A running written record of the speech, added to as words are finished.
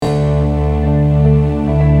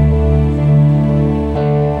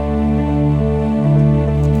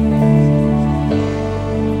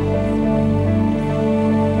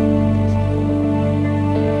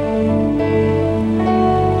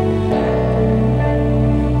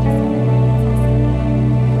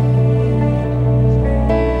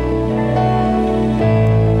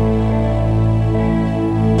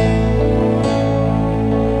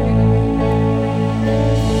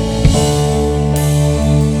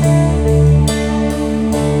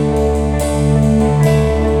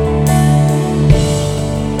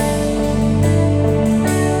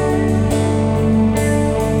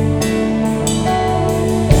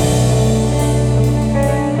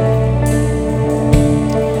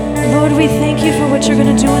we thank you for what you're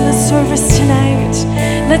going to do in this service tonight.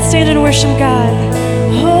 Let's stand and worship God.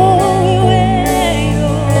 Oh,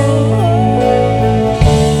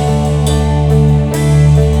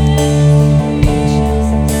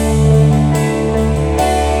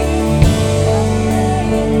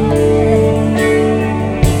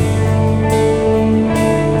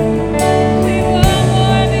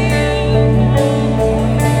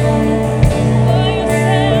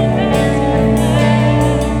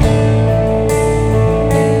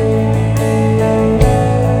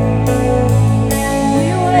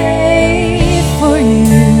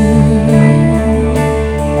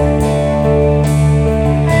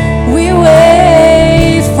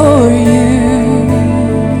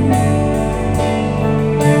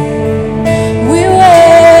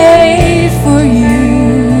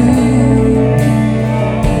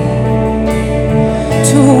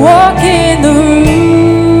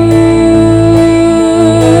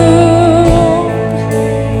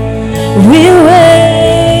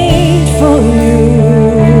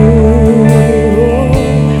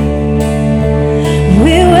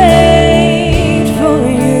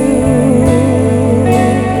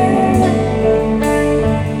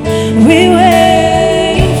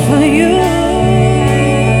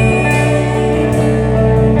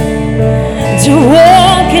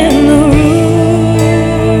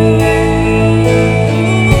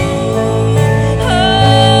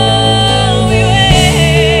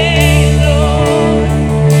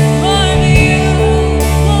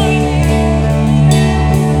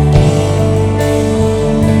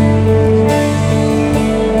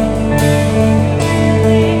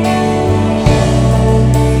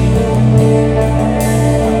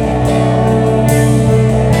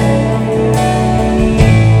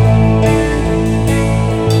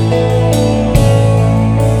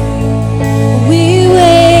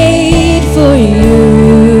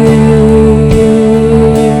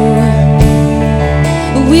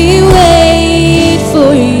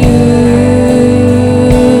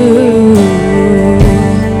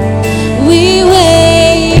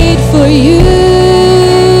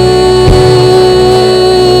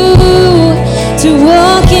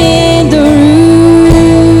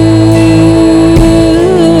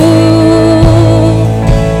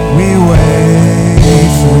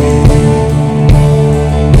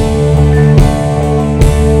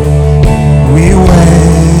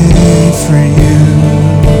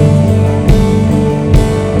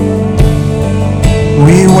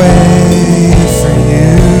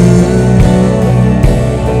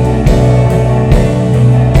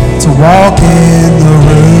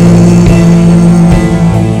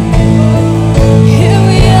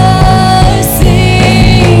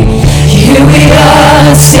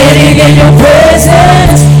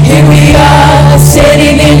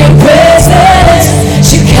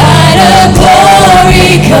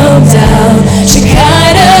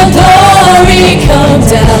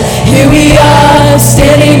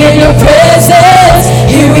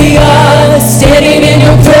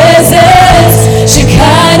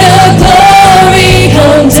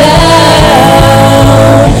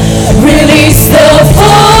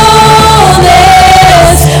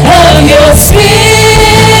 Spirit,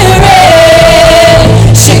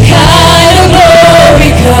 Shekinah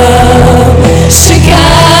glory come.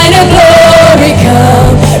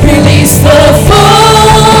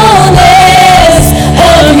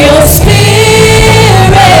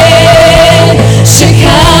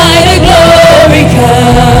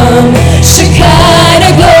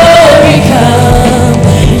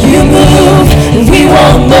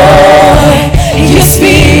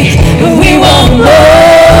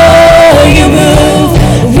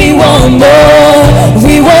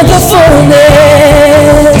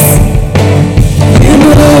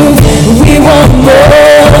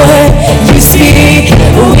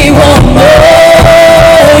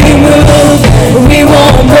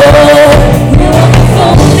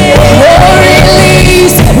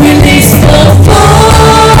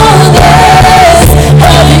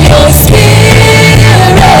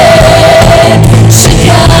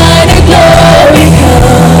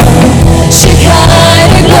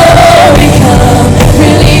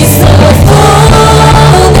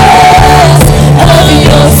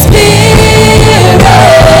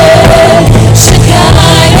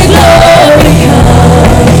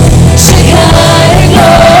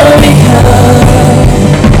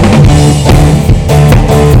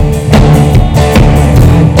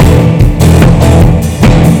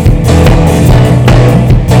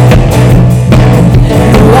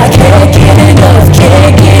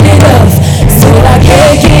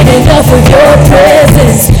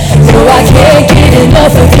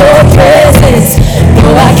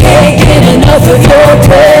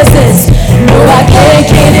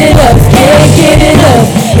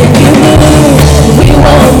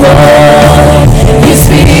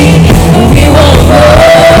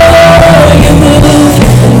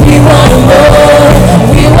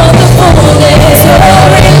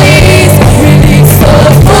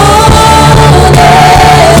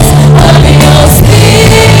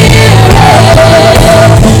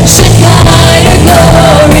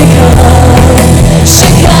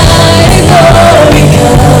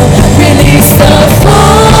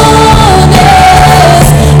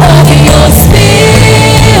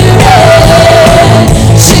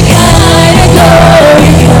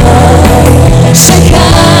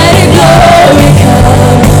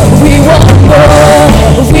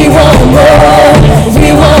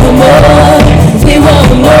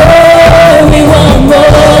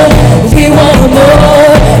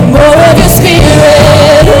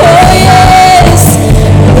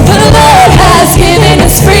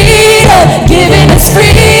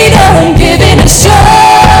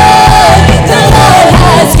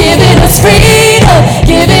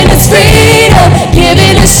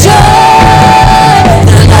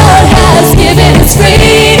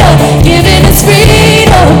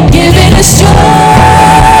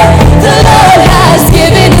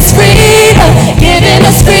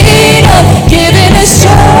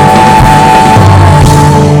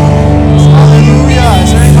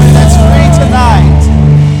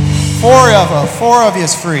 Four of you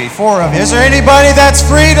is free. Four of you. Is there anybody that's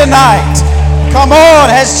free tonight? Come on.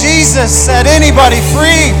 Has Jesus set anybody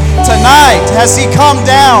free tonight? Has he come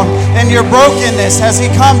down in your brokenness? Has he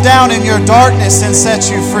come down in your darkness and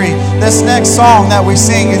set you free? This next song that we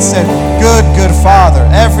sing, it said, good, good Father.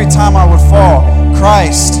 Every time I would fall,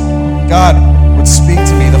 Christ, God would speak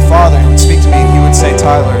to me. The Father would speak to me and he would say,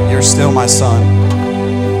 Tyler, you're still my son.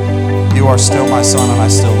 You are still my son and I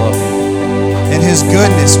still love you. And his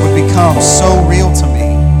goodness would become so real to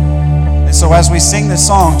me. And so as we sing this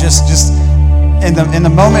song, just in the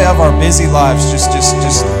moment of our busy lives,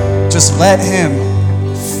 just let him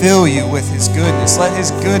fill you with his goodness. Let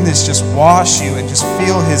his goodness just wash you and just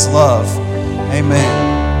feel his love. Amen.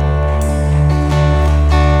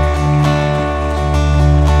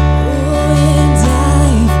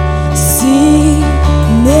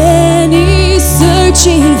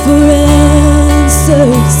 Searching for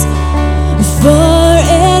answers far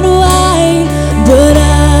and wide, but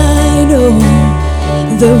I know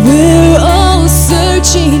that we're all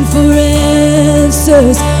searching for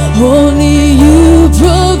answers. Only you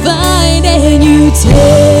provide, and you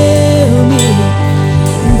tell me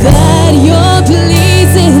that you're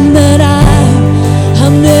pleasing, that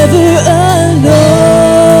I'm never alone.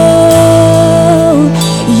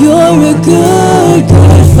 You're a good,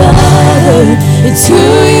 good Father. It's who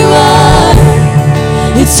you are.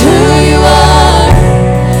 It's who you are.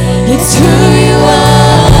 It's who you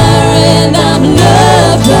are, and I'm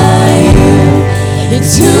loved by you.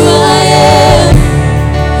 It's who I am.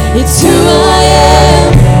 It's who I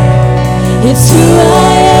am. It's who I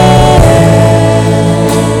am.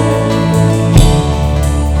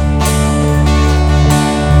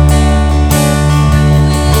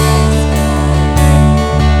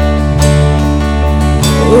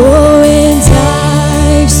 Oh, and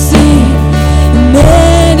I've seen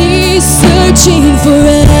many searching for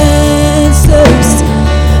answers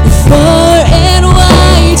far and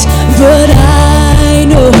wide, but I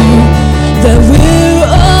know that we're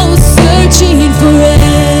all searching for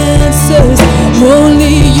answers.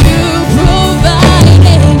 Only you provide,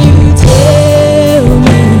 and you tell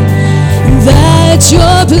me that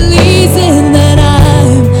you're pleasing, that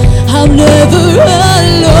I'm never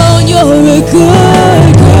alone. You're a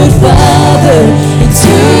good, good Father. It's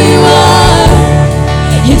who you are.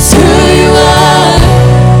 It's who you are.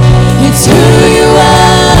 It's who you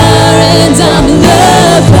are, and I'm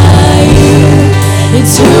loved by you.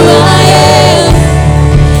 It's who I am.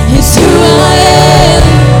 It's who I am.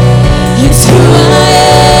 It's who I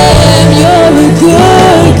am. You're a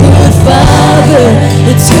good, good Father.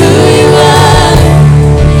 It's who you are.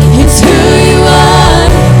 It's who you are.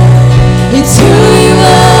 It's who you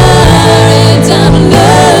are, and I'm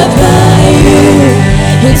loved by you.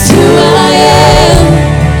 It's who I am.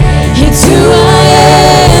 It's who I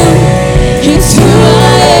am. It's who I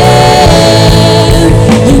am.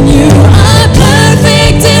 And you are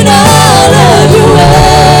perfect in all of your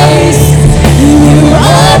ways. You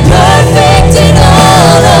are perfect in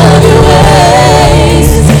all of your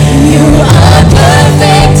ways. You are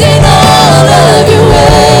perfect in all of your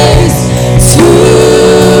ways. To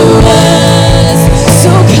us, so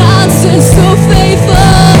constant, so faithful.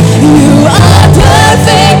 You are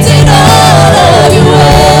perfect in all of your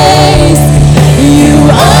ways. You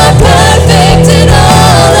are perfect in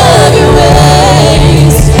all of your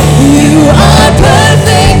ways. You are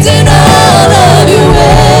perfect in all of your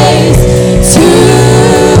ways to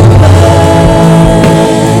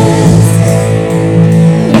us.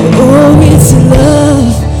 Oh, it's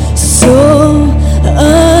love so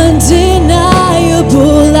undeniable.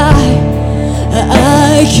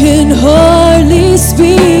 I can hardly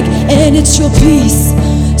speak, and it's your peace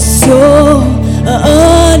so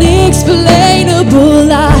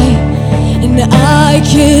unexplainable. I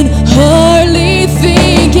can hardly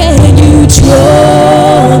think, and you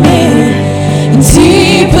draw me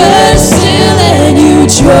deeper still, and you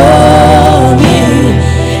draw me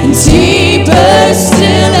deeper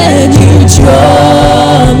still, and you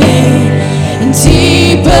draw me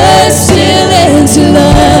deeper still into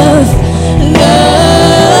love, love.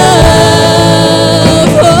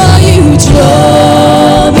 Oh, you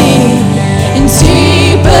draw me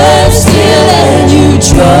deeper still, and you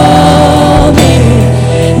draw me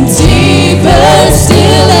deeper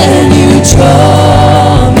still, and you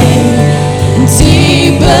draw me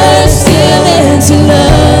deeper still into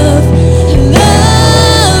love,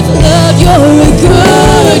 love, love. You're a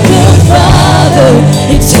good, good Father.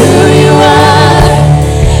 It's who you are.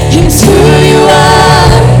 It's who you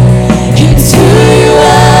are. It's who you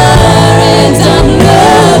are, and I'm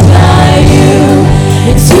loved by you.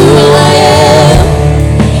 It's who I am.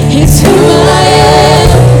 It's who I am.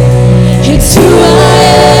 It's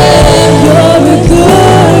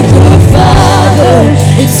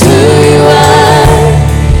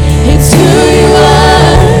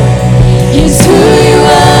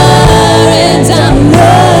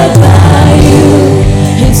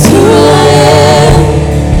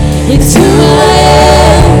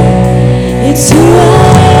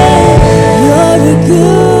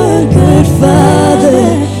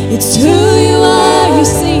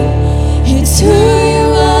It's who you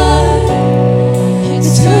are.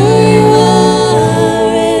 It's who you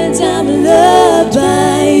are, and I'm loved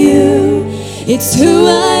by you. It's who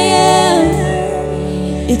I am.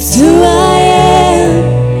 It's who I am.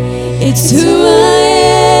 It's who I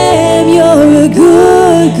am. You're a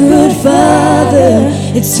good, good Father.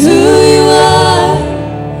 It's who you are.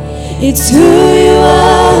 It's who you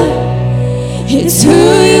are. It's who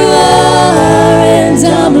you are, and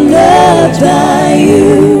I'm loved by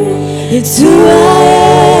you. It's who I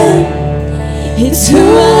am. It's who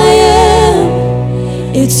I am.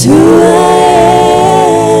 It's who I am.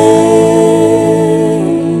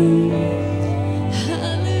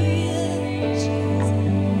 Hallelujah, Jesus.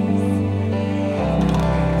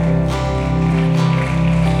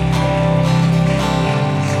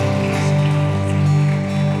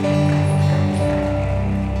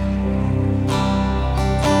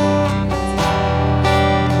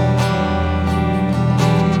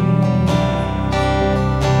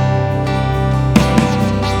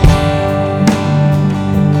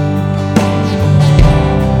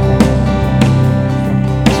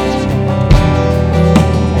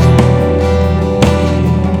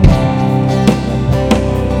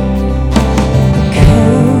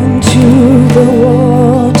 The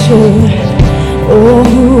water, oh,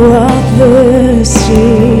 who are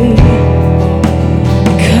thirsty,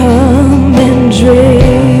 come and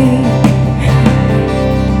drink.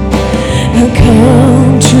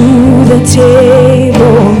 Come to the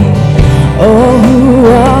table, oh, who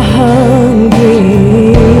are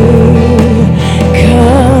hungry,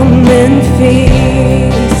 come and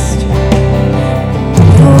feast.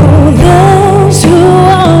 Oh, those who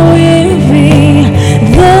are weary,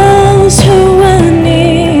 those who are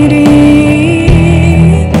needy,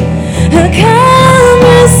 come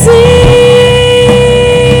receive.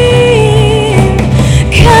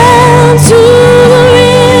 Come to the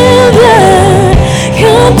river,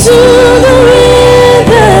 come to the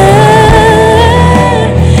river,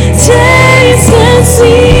 taste and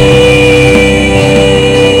see.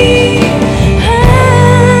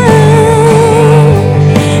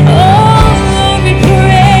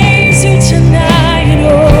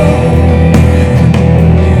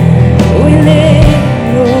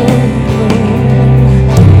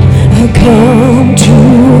 Come to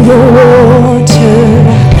the water,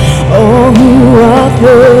 oh, who are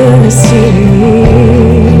thirsty,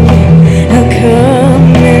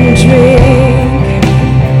 come and drink.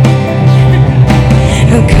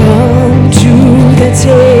 Come to the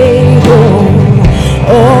table,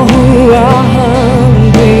 oh, who are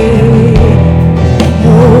hungry,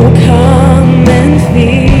 oh, come and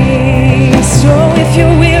feast. Oh, if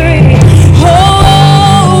you're weary,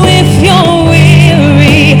 oh, if you're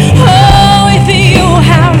weary, oh, if you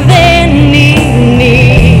have any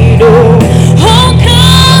need, oh,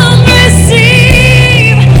 come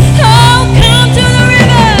receive. Oh, come to the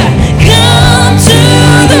river, come to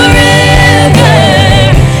the river,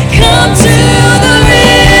 come to the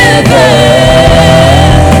river,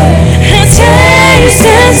 and taste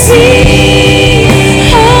and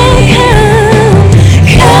see. Oh,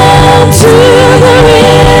 come to the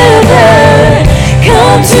river,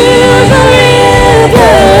 come to the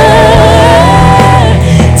river,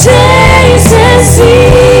 taste and see.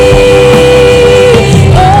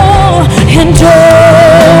 Oh, and oh,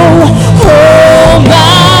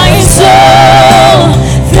 my soul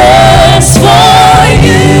thirsts for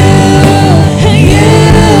you, you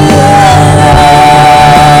alone.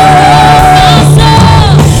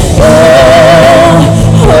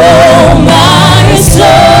 Oh, my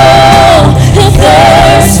soul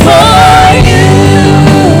thirsts for you,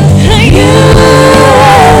 you alone.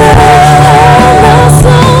 My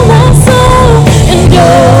soul,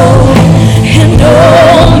 and oh,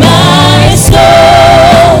 my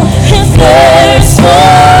soul thirsts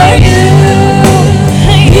for you,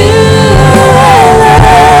 you alone.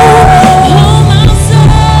 Oh, my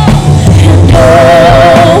soul, and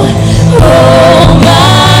oh,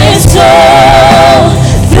 my soul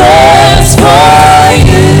thirsts for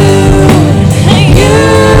you, you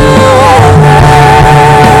alone.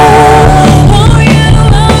 Oh, you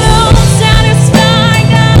alone satisfy,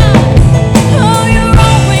 God. Oh, you're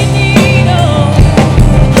all we need. Oh,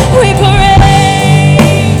 we praise.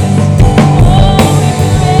 Oh, we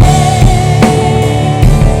praise.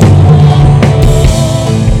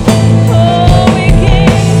 Oh, we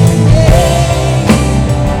give praise.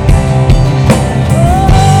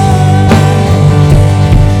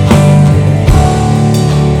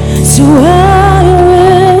 So I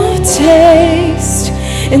will taste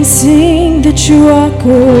and sing that you are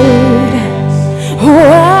good. Oh,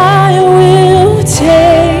 I will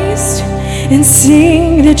taste and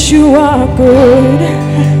sing that you are good.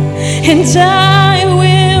 And I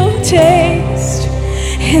will taste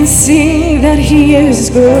and see that He is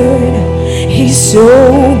good. He's so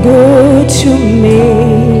good to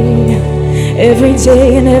me. Every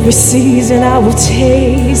day and every season I will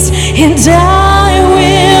taste, and I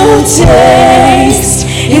will taste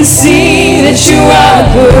and see that you are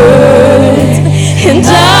good. And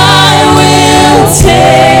I will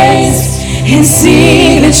taste and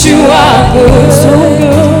see that you are good, so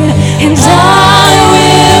good. And I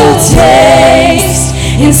will taste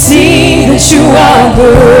and see that you are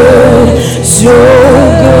good, so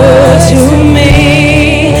good to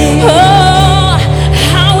me. Oh,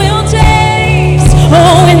 I will taste,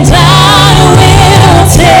 oh, and I will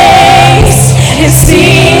taste and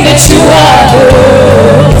see that you are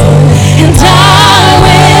good. And I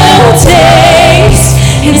will taste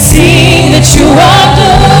and see that you are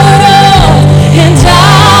good. Oh, and I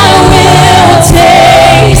will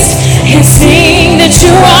taste and see that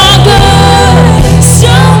you are good,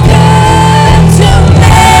 so good to me.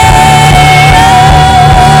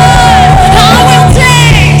 I will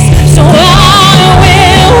taste, so I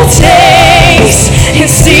will taste and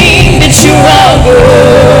see that you are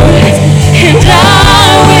good. And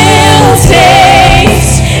I will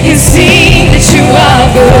taste and see that you are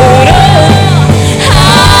good. Oh,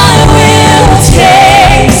 I will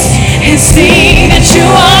taste and see that you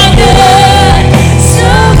are good, so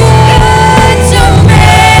good to me.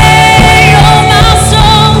 Oh my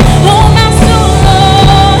soul, Lord,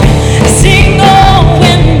 sing oh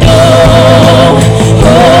and oh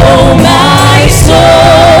my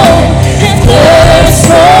soul, and thirst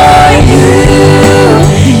for you,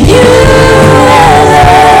 you alone.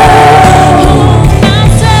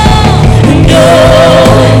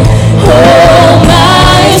 Oh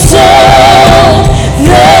my soul,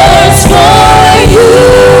 thirst for you,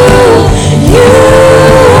 you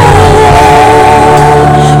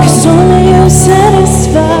alone. 'Cause only you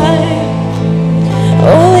satisfy,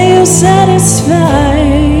 only you satisfy,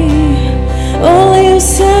 only you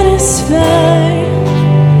satisfy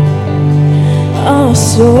our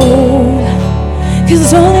soul.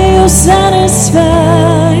 'Cause only you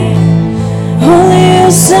satisfy, only you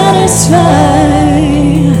satisfy,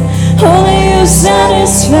 only you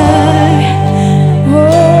satisfy.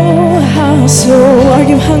 Oh, our soul, are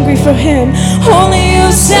you hungry for Him? Only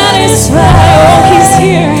you satisfy. Oh, He's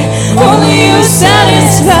here. Only you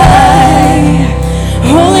satisfy,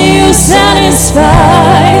 only you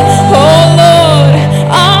satisfy. Oh Lord,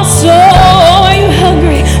 our soul, are you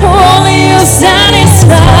hungry? Only you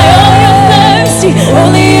satisfy. Oh, you're thirsty.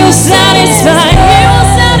 Only you satisfy. He will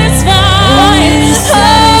satisfy. Oh,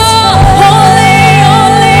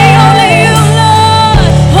 only you, Lord.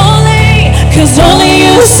 Only, 'cause only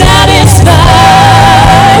you satisfy.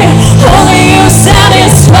 Only you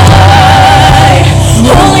satisfy.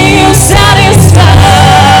 Only you satisfy.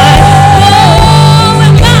 Oh,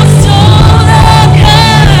 in my soul, Lord,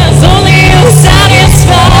 'cause only you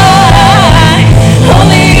satisfy.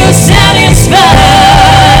 Only you satisfy.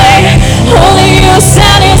 Only you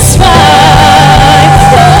satisfy.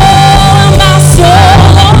 Oh, in my soul,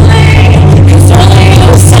 only, 'cause only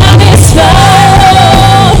you satisfy.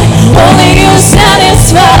 Only you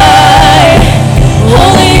satisfy.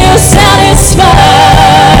 Only you satisfy.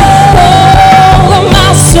 Oh, my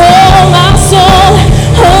soul,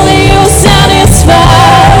 only you satisfy.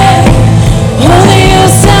 Only you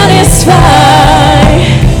satisfy.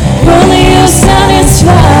 Only you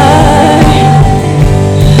satisfy.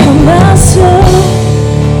 Oh, my soul,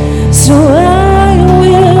 so I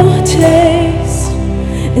will taste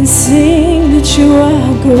and sing that you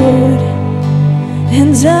are good.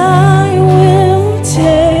 And I will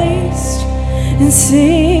taste and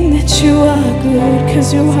sing that you are good, 'cause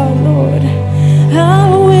you are Lord. I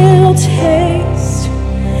will taste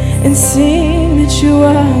and sing that you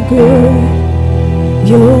are good.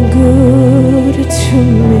 You're good to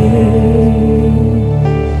me.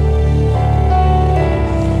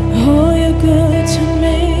 Oh, you're good to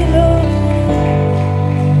me, Lord.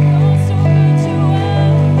 Oh, so good to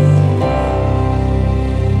us.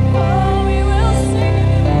 Oh, we will sing.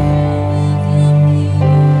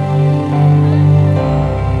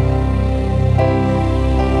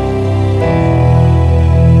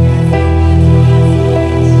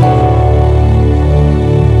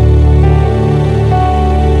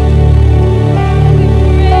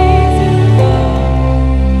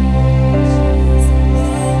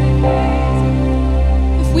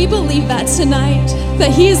 Tonight,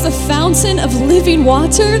 that He is the fountain of living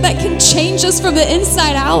water that can change us from the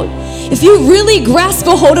inside out. If you really grasp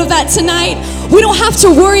a hold of that tonight, we don't have to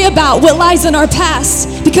worry about what lies in our past,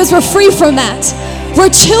 because we're free from that. We're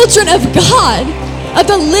children of God, of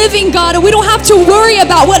the living God, and we don't have to worry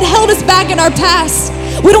about what held us back in our past.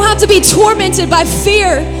 We don't have to be tormented by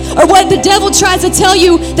fear or what the devil tries to tell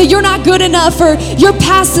you that you're not good enough or your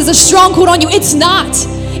past is a stronghold on you. It's not.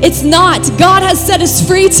 It's not. God has set us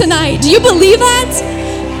free tonight. Do you believe that?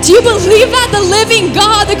 Do you believe that the living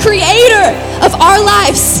God, the creator of our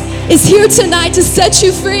lives, is here tonight to set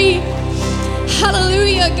you free?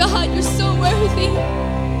 Hallelujah, God, you're so worthy.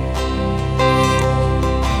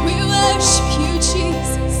 We worship you,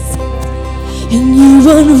 Jesus. And you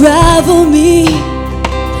unravel me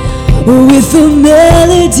with a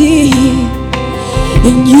melody,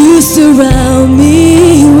 and you surround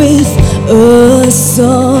me with a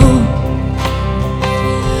song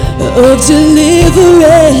of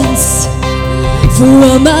deliverance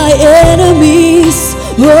from my enemies.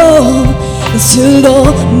 Oh, until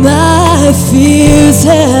all my fears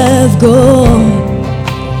have gone,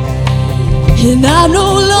 and I'm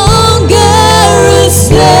no longer a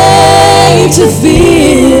slave to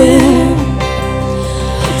fear,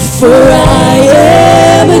 for I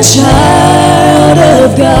am a child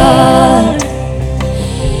of God,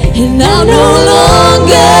 and I'm no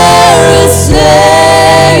longer a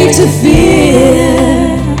slave to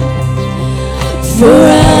fear, for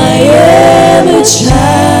I am a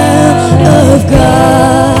child of God.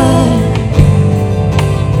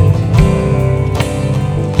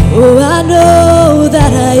 Oh, I know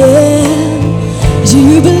that I am. Do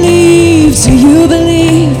you believe? Do you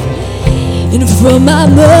believe? And from my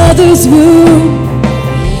mother's womb,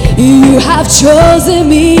 you have chosen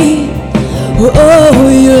me. Oh,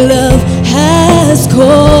 your love has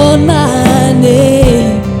called my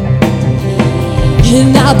name,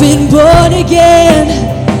 and I've been born again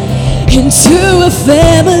into a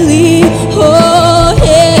family. Oh,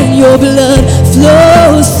 and your blood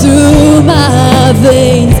flows through my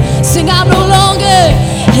veins. Sing, I'm no longer,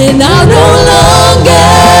 and I'm no longer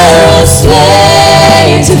a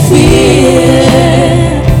slave to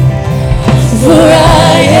fear, for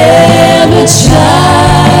I am a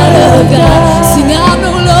child of God. Sing, I'm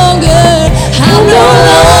no longer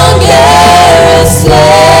a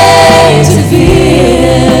slave to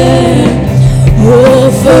fear.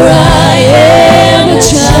 Oh, for I am a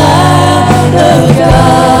child of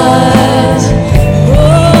God.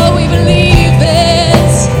 Oh, we believe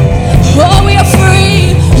it. Oh, we are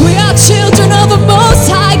free. We are children of the Most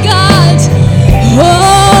High God.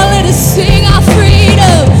 Oh, let us sing our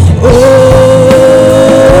freedom.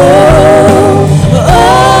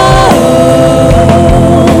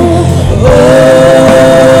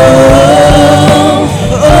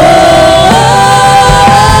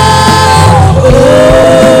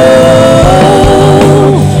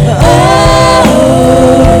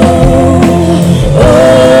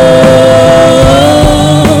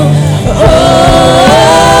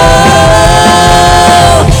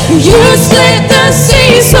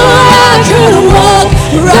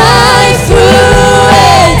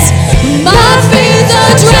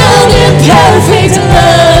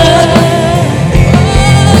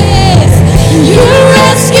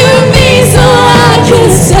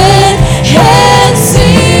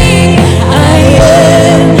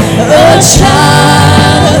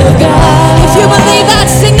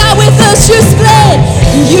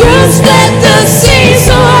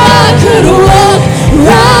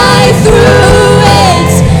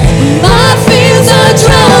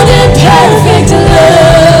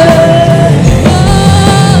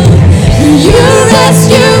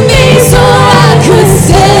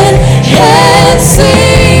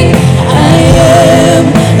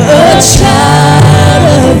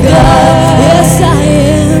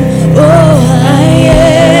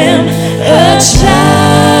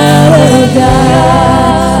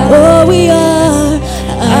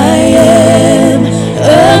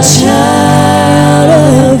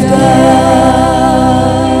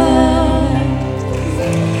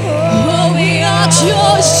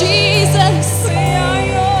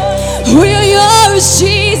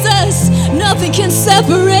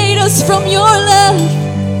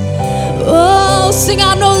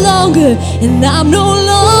 And I'm no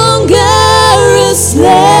longer a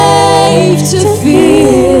slave to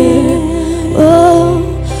fear. Oh,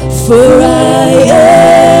 for I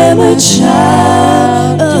am a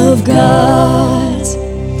child of God,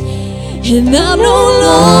 and I'm no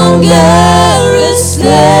longer a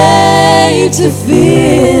slave to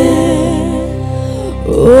fear.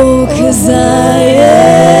 Oh, 'cause I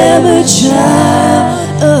am a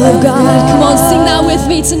child of God. Come on, sing that with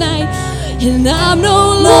me tonight. And I'm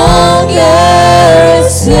no longer a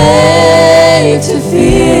slave to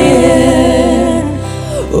fear.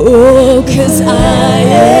 Oh, 'cause I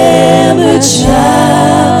am a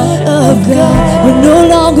child of God. We're no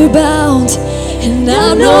longer bound, and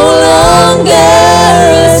I'm no longer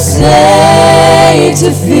a slave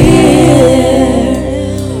to fear.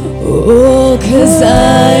 Oh, 'cause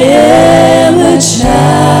I am a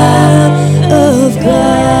child of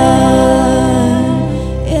God.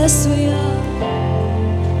 Yes, we are.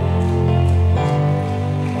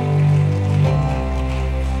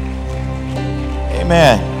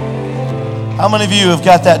 Amen. How many of you have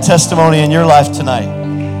got that testimony in your life tonight?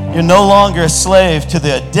 You're no longer a slave to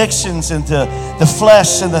the addictions and to the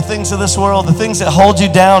flesh and the things of this world, the things that hold you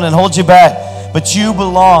down and hold you back, but you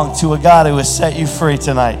belong to a God who has set you free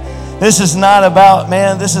tonight. This is not about,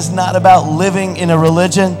 this is not about living in a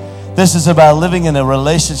religion. This is about living in a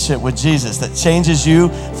relationship with Jesus that changes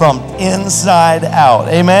you from inside out.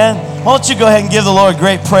 Amen? Why don't you go ahead and give the Lord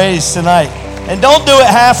great praise tonight? And don't do it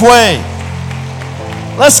halfway.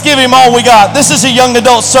 Let's give him all we got. This is a young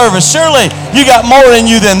adult service. Surely you got more in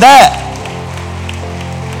you than that.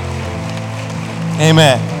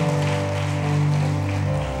 Amen.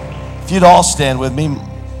 If you'd all stand with me,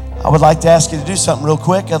 I would like to ask you to do something real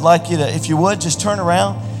quick. I'd like you to, if you would, just turn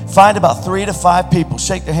around. Find about 3 to 5 people.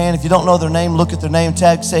 Shake their hand. If you don't know their name, look at their name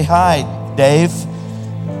tag. Say, hi, Dave.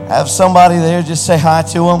 Have somebody there. Just say hi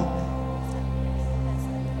to them.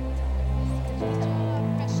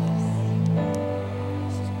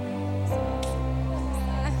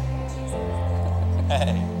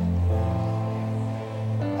 Hey.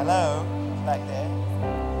 Hello. Back there.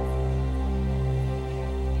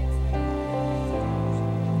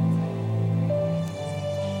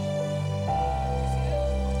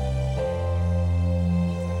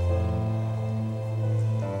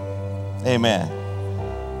 Amen.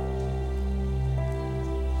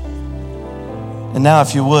 And now,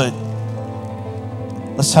 if you would,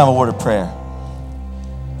 let's have a word of prayer.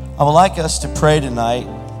 I would like us to pray tonight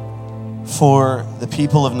for the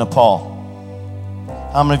people of Nepal.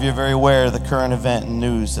 How many of you are very aware of the current event and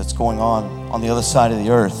news that's going on the other side of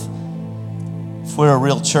the earth? If we're a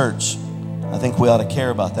real church, I think we ought to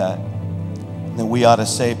care about that. And then we ought to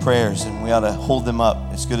say prayers and we ought to hold them up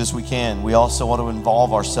as good as we can. We also ought to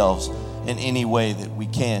involve ourselves in any way that we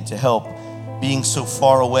can to help. Being so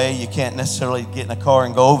far away, you can't necessarily get in a car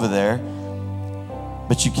and go over there,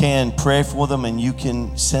 but you can pray for them and you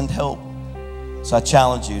can send help. So I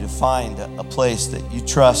challenge you to find a place that you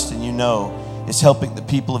trust and you know is helping the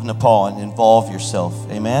people of Nepal and involve yourself.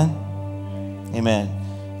 Amen? Amen.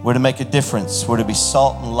 We're to make a difference. We're to be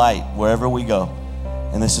salt and light wherever we go.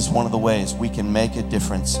 And this is one of the ways we can make a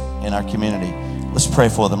difference in our community. Let's pray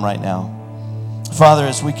for them right now. Father,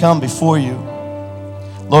 as we come before you,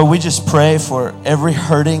 Lord, we just pray for every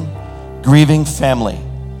hurting, grieving family,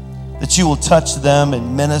 that you will touch them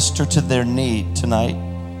and minister to their need tonight.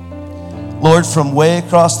 Lord, from way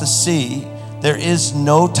across the sea, there is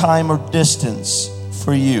no time or distance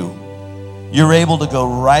for you. You're able to go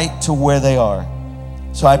right to where they are.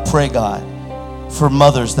 So I pray, God, for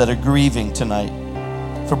mothers that are grieving tonight,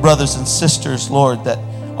 for brothers and sisters, Lord, that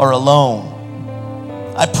are alone.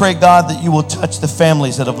 I pray, God, that you will touch the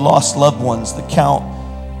families that have lost loved ones, the count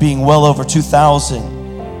being well over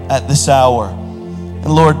 2,000 at this hour. And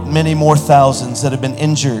Lord, many more thousands that have been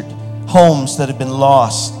injured, homes that have been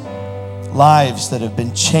lost, lives that have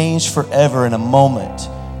been changed forever in a moment.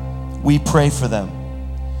 We pray for them.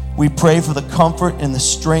 We pray for the comfort and the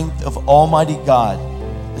strength of Almighty God,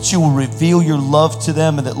 that you will reveal your love to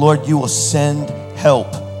them and that, Lord, you will send help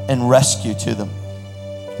and rescue to them.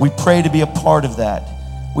 We pray to be a part of that.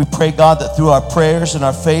 We pray, God, that through our prayers and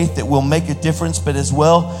our faith that we'll make a difference, but as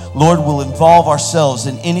well, Lord, we'll involve ourselves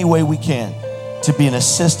in any way we can to be an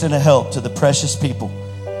assist and a help to the precious people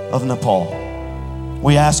of Nepal.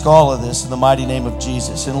 We ask all of this in the mighty name of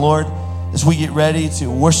Jesus. And Lord, as we get ready to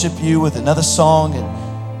worship you with another song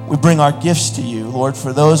and we bring our gifts to you, Lord,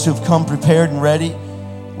 for those who've come prepared and ready,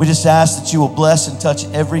 we just ask that you will bless and touch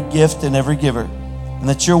every gift and every giver, and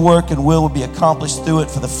that your work and will be accomplished through it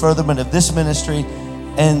for the furtherment of this ministry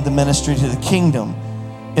and the ministry to the kingdom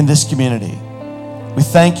in this community. We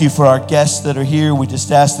thank you for our guests that are here. We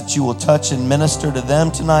just ask that you will touch and minister to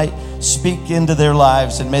them tonight, speak into their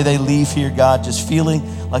lives, and may they leave here, God, just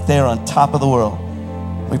feeling like they are on top of the world.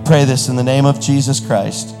 We pray this in the name of Jesus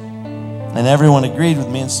Christ. And everyone agreed with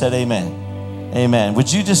me and said amen. Amen.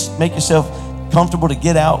 Would you just make yourself comfortable to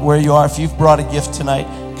get out where you are? If you've brought a gift tonight,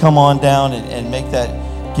 come on down and make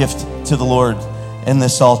that gift to the Lord in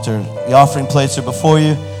this altar. The offering plates are before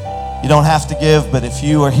you. You don't have to give, but if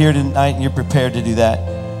you are here tonight and you're prepared to do that,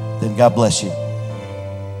 then God bless you.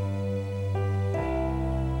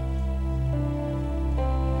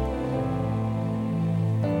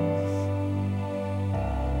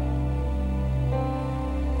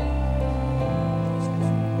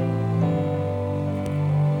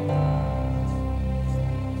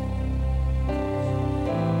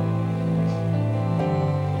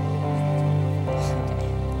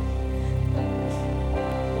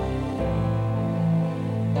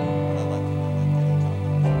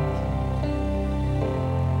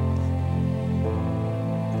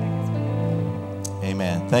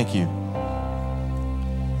 Thank you.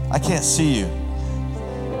 I can't see you.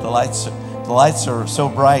 The lights are so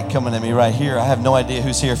bright coming at me right here. I have no idea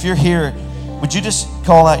who's here. If you're here, would you just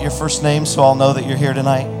call out your first name so I'll know that you're here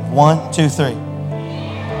tonight? 1, 2, 3.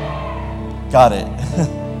 Got it.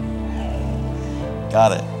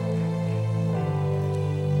 Got it.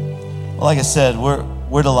 Well, like I said,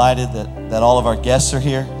 we're delighted that all of our guests are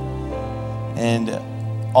here. And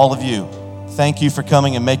all of you, thank you for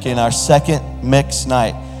coming and making our second mix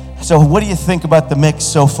night. So what do you think about the mix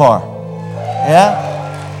so far? Yeah?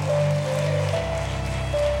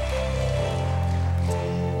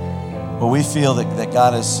 Well, we feel that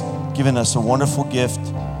God has given us a wonderful gift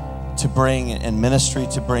to bring and ministry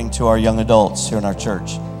to bring to our young adults here in our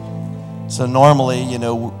church. So normally,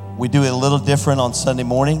 we do it a little different on Sunday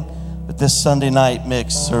morning, but this Sunday night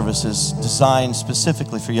mix service is designed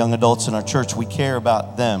specifically for young adults in our church. We care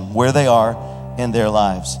about them, where they are in their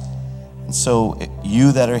lives. And so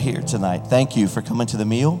you that are here tonight, thank you for coming to the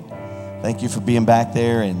meal. Thank you for being back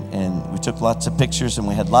there, and we took lots of pictures and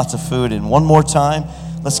we had lots of food. And one more time,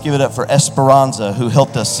 let's give it up for Esperanza, who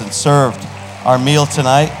helped us and served our meal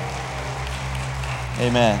tonight.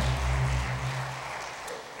 Amen.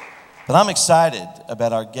 But I'm excited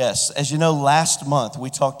about our guests. As you know, last month we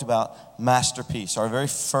talked about Masterpiece, our very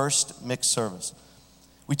first mixed service.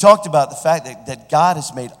 We talked about the fact that God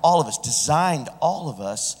has made all of us, designed all of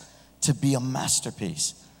us to be a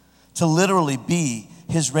masterpiece, to literally be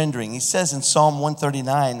his rendering. He says in Psalm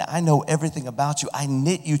 139, I know everything about you. I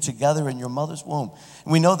knit you together in your mother's womb.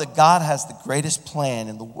 And we know that God has the greatest plan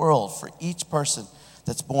in the world for each person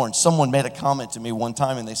that's born. Someone made a comment to me one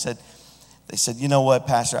time and they said, you know what,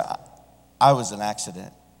 Pastor, I was an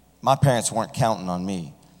accident. My parents weren't counting on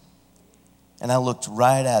me. And I looked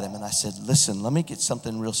right at him and I said, listen, let me get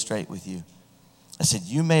something real straight with you. I said,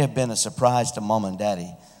 you may have been a surprise to mom and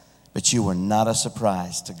daddy, but you were not a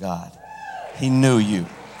surprise to God. He knew you.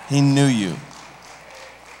 He knew you.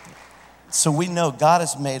 So we know God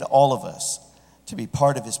has made all of us to be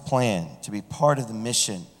part of his plan, to be part of the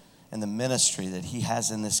mission and the ministry that he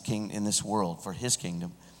has in this world for his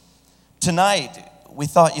kingdom. Tonight, we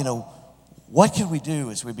thought, what could we do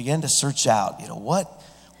as we began to search out,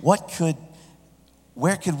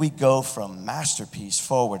 where could we go from Masterpiece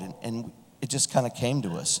forward? And it just kind of came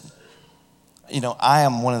to us. I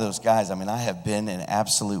am one of those guys. I have been an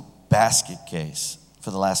absolute basket case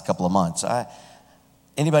for the last couple of months.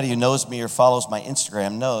 Anybody who knows me or follows my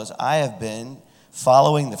Instagram knows I have been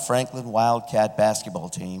following the Franklin Wildcat basketball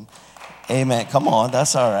team. Amen. Come on,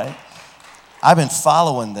 that's all right. I've been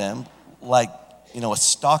following them like, a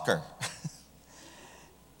stalker.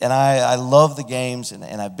 And I love the games, and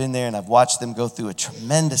I've been there, and I've watched them go through a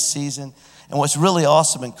tremendous season. And what's really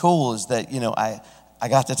awesome and cool is that, I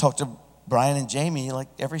got to talk to Brian and Jayme like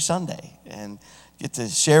every Sunday and get to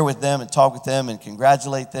share with them and talk with them and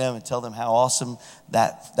congratulate them and tell them how awesome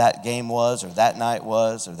that game was or that night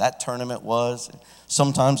was or that tournament was.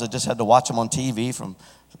 Sometimes I just had to watch them on TV from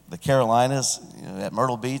the Carolinas, at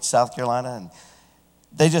Myrtle Beach, South Carolina. And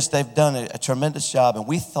they've done a tremendous job. And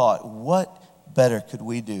we thought, what better could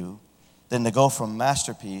we do than to go from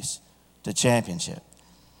Masterpiece to Championship?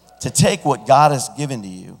 To take what God has given to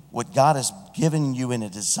you, what God has given you in a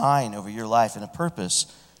design over your life and a purpose,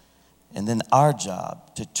 and then our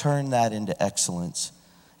job to turn that into excellence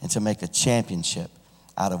and to make a championship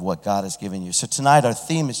out of what God has given you. So tonight our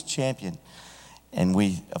theme is champion. And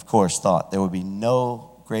we, of course, thought there would be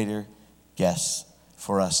no greater guests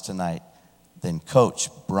for us tonight than Coach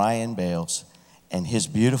Brian Bales and his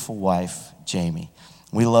beautiful wife, Jayme.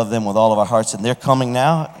 We love them with all of our hearts, and they're coming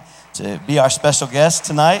now to be our special guest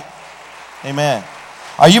tonight. Amen.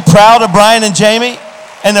 Are you proud of Brian and Jayme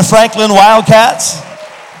and the Franklin Wildcats?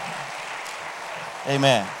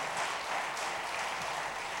 Amen.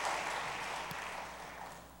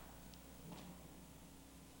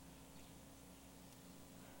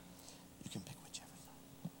 You can pick whichever.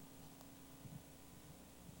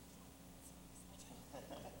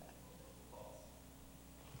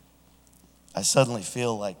 I suddenly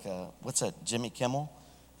feel like, what's that, Jimmy Kimmel?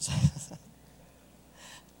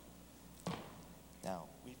 Now,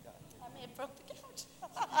 we've got... I may have broke the couch.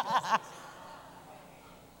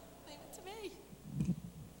 Leave it to me.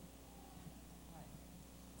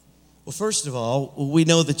 Well, first of all, we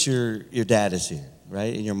know that your dad is here,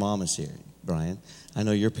 right? And your mom is here, Brian. I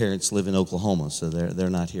know your parents live in Oklahoma, so they're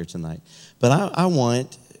not here tonight. But I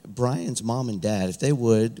want Brian's mom and dad, if they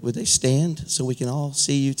would they stand so we can all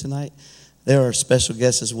see you tonight? They're our special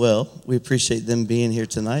guests as well. We appreciate them being here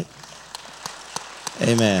tonight.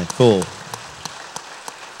 Amen. Cool.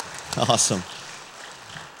 Awesome.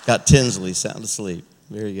 Got Tinsley sound asleep.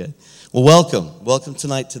 Very good. Well, welcome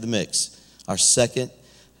tonight to the Mix, our second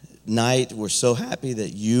night. We're so happy that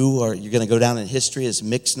you're going to go down in history as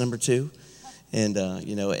Mix number 2, and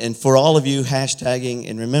and for all of you hashtagging,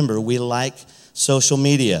 and remember, we like social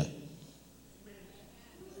media.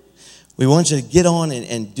 We want you to get on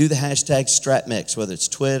and do the hashtag StratMix, whether it's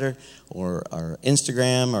Twitter or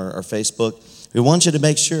Instagram or Facebook. We want you to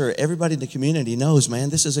make sure everybody in the community knows, man,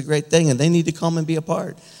 this is a great thing, and they need to come and be a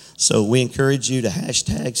part. So we encourage you to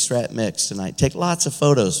hashtag StratMix tonight. Take lots of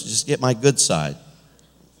photos. Just get my good side.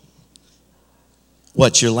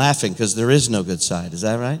 What, you're laughing because there is no good side. Is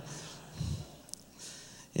that right?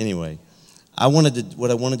 Anyway,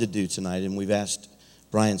 what I wanted to do tonight, and we've asked,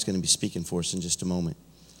 Brian's going to be speaking for us in just a moment.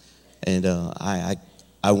 And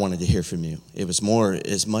I wanted to hear from you. It was more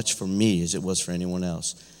as much for me as it was for anyone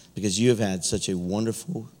else, because you have had such a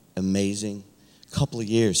wonderful, amazing couple of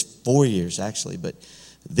years, 4 years actually, but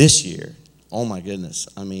this year, oh my goodness,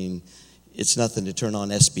 I mean, it's nothing to turn on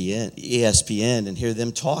ESPN and hear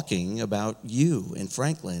them talking about you and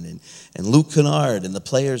Franklin and Luke Kennard and the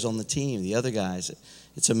players on the team, the other guys.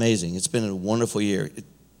 It's amazing. It's been a wonderful year.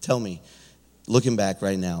 Tell me, looking back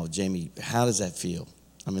right now, Jayme, how does that feel?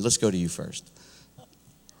 I mean, let's go to you first.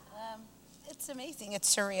 It's amazing.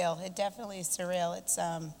 It's surreal. It definitely is surreal. It's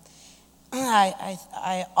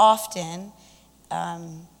I often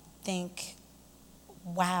think,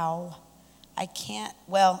 wow, I can't.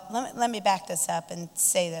 Well, let me back this up and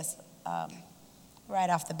say this right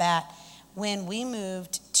off the bat. When we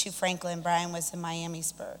moved to Franklin, Brian was in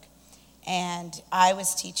Miamisburg, and I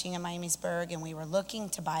was teaching in Miamisburg, and we were looking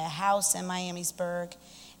to buy a house in Miamisburg,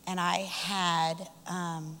 and I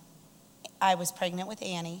was pregnant with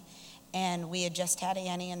Annie. And we had just had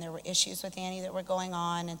Annie, and there were issues with Annie that were going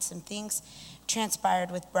on, and some things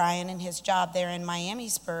transpired with Brian and his job there in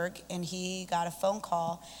Miamisburg, and he got a phone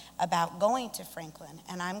call about going to Franklin.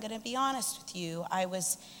 And I'm going to be honest with you, I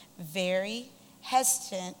was very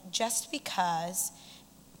hesitant just because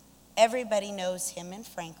everybody knows him in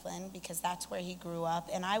Franklin, because that's where he grew up,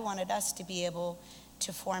 and I wanted us to be able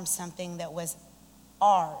to form something that was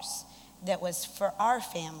ours, that was for our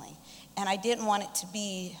family. And I didn't want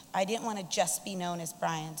to just be known as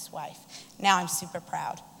Brian's wife. Now I'm super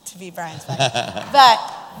proud to be Brian's wife. but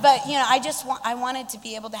I wanted to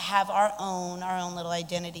be able to have our own little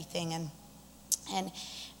identity thing. And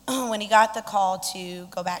when he got the call to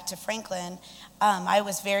go back to Franklin, I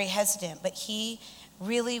was very hesitant, but he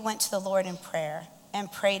really went to the Lord in prayer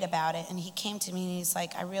and prayed about it. And he came to me and he's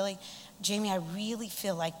like, Jayme, I really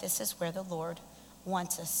feel like this is where the Lord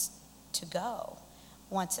wants us to go,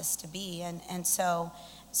 wants us to be. And so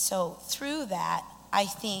through that, I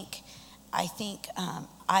think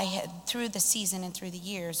I had, through the season and through the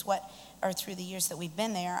years through the years that we've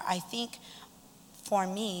been there, I think for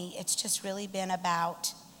me, it's just really been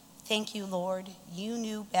about, thank you, Lord, you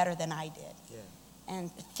knew better than I did. Yeah.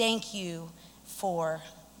 And thank you for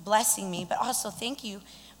blessing me, but also thank you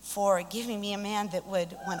for giving me a man that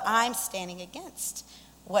would, when I'm standing against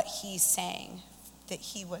what he's saying, that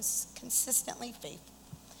he was consistently faithful.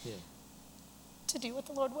 Yeah. To do what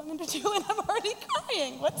the Lord wanted to do, and I'm already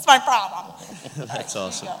crying. What's my problem? That's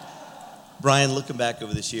awesome. Brian, looking back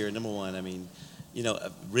over this year, number one, I mean,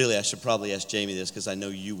 really I should probably ask Jayme this, because I know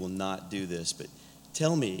you will not do this, but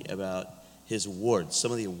tell me about his awards,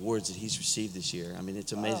 some of the awards that he's received this year. I mean,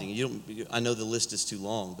 it's amazing. I know the list is too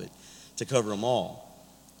long, but to cover them all.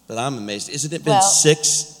 But I'm amazed. Isn't it been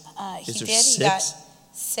 6? He did. He got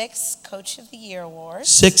 6 Coach of the Year awards.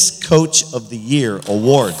 6 Coach of the Year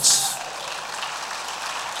awards.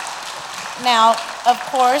 Now, of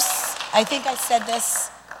course, I think I said this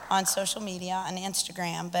on social media, on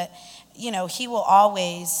Instagram, but, he will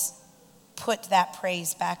always put that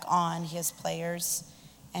praise back on his players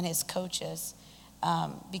and his coaches,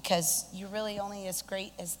 because you're really only as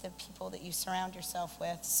great as the people that you surround yourself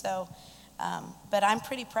with. So, but I'm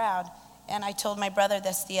pretty proud. And I told my brother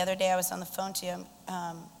this the other day. I was on the phone to him.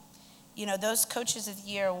 Those Coaches of the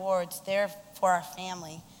Year awards, they're for our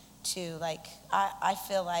family too. Like, I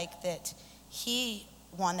feel like that he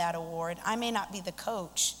won that award. I may not be the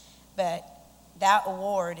coach, but that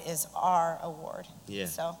award is our award. Yeah,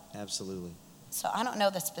 absolutely. So I don't know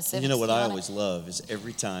the specifics. You know what I always love is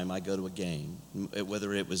every time I go to a game,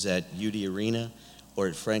 whether it was at UD Arena or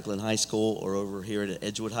at Franklin High School or over here at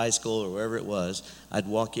Edgewood High School or wherever it was, I'd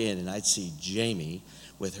walk in and I'd see Jayme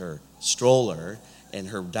with her stroller and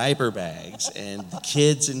her diaper bags and the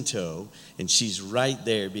kids in tow, and she's right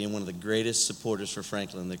there being one of the greatest supporters for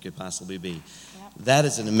Franklin there could possibly be. Yep. That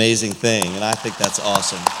is an amazing thing, and I think that's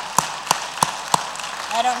awesome.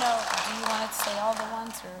 I don't know, do you want to say all the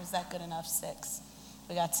ones, or is that good enough, 6?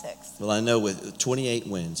 We got 6. Well, I know with 28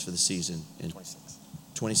 wins for the season and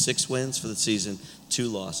 26 wins for the season, 2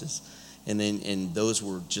 losses. And those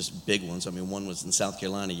were just big ones. I mean, one was in South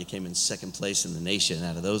Carolina. You came in second place in the nation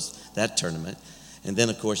out of that tournament. And then,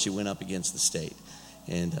 of course, you went up against the state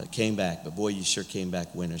and came back. But, boy, you sure came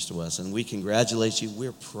back winners to us. And we congratulate you.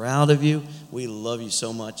 We're proud of you. We love you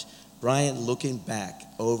so much. Brian, looking back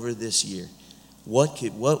over this year, what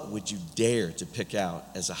would you dare to pick out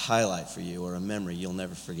as a highlight for you or a memory you'll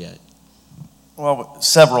never forget? Well,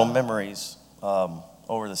 several memories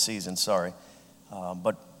over the season,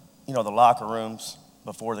 but, the locker rooms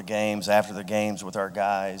before the games, after the games with our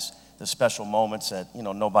guys, the special moments that,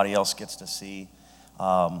 nobody else gets to see.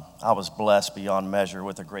 I was blessed beyond measure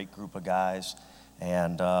with a great group of guys.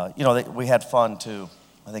 And, we had fun, too.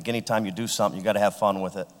 I think anytime you do something, you got to have fun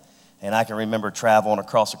with it. And I can remember traveling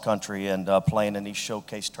across the country and playing in these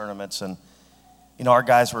showcase tournaments. And, our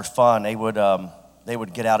guys were fun. They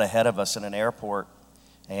would get out ahead of us in an airport.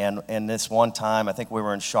 And this one time, I think we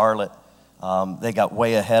were in Charlotte, they got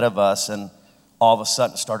way ahead of us and all of a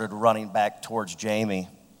sudden started running back towards Jayme.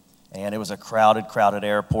 And it was a crowded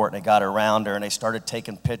airport, and they got around her, and they started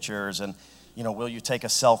taking pictures, and, will you take a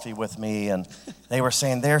selfie with me? And they were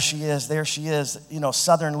saying, there she is,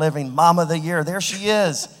 Southern Living, Mama of the Year, there she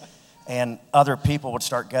is. And other people would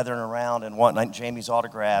start gathering around and wanting Jayme's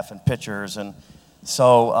autograph and pictures. And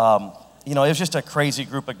so, it was just a crazy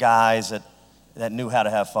group of guys that knew how to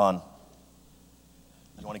have fun.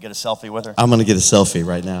 You want to get a selfie with her? I'm going to get a selfie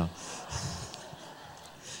right now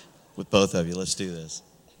with both of you. Let's do this.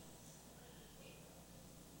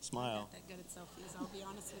 Smile. I'm not that good at selfies, I'll be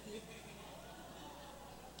honest with you.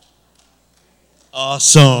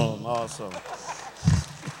 Awesome.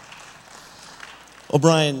 Well,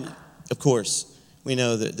 Brian, of course, we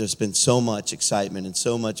know that there's been so much excitement and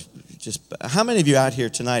so much how many of you out here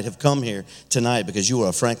tonight have come here tonight because you are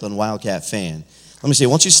a Franklin Wildcat fan? Let me see.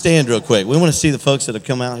 Why don't you stand real quick? We want to see the folks that have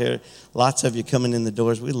come out here. Lots of you coming in the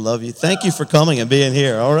doors. We love you. Thank you for coming and being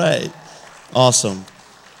here. All right. Awesome.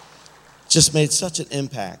 Just made such an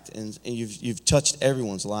impact, and you've touched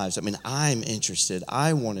everyone's lives. I mean, I'm interested.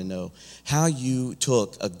 I want to know how you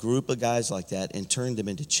took a group of guys like that and turned them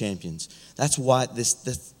into champions. That's what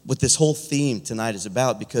this whole theme tonight is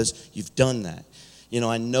about, because you've done that.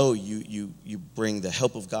 I know you bring the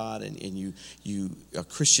help of God, and you are a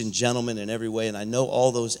Christian gentleman in every way, and I know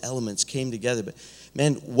all those elements came together. But,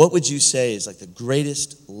 man, what would you say is like the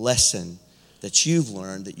greatest lesson that you've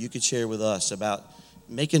learned that you could share with us about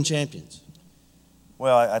making champions?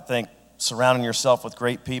 Well, I think surrounding yourself with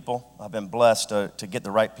great people. I've been blessed to get the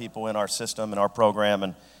right people in our system and our program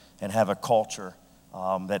and have a culture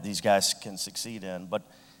that these guys can succeed in. But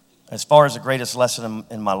as far as the greatest lesson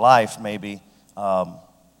in my life, maybe,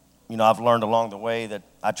 I've learned along the way that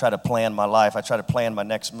I try to plan my life. I try to plan my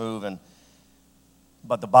next move.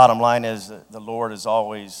 But the bottom line is that the Lord has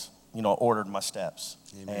always, ordered my steps.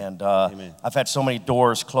 Amen. And Amen. I've had so many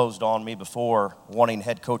doors closed on me before wanting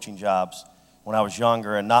head coaching jobs when I was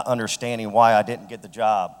younger and not understanding why I didn't get the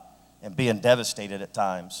job and being devastated at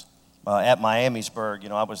times. At Miamisburg,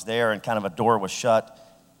 I was there and kind of a door was shut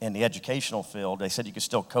in the educational field. They said you could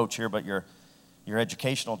still coach here, but your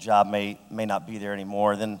educational job may not be there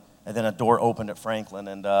anymore. And then a door opened at Franklin.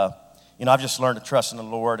 And, I've just learned to trust in the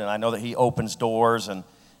Lord, and I know that He opens doors, and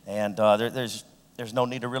there's no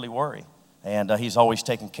need to really worry. And He's always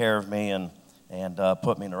taken care of me and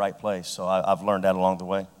put me in the right place. So I've learned that along the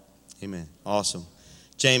way. Amen. Awesome.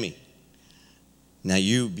 Jayme, now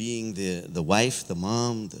you being the wife, the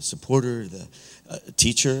mom, the supporter, the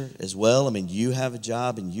teacher as well, I mean, you have a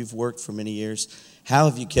job and you've worked for many years. How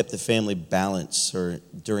have you kept the family balanced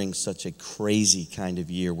during such a crazy kind of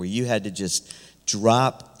year where you had to just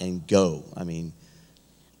drop and go? I mean,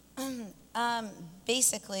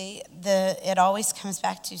 basically, it always comes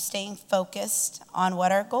back to staying focused on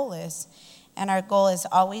what our goal is. And our goal has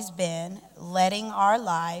always been letting our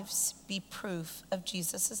lives be proof of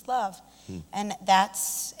Jesus' love. And that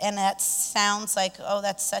sounds like,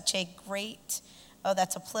 that's such a great,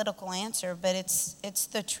 that's a political answer, but it's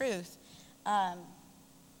the truth. As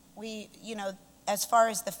far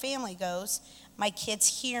as the family goes, my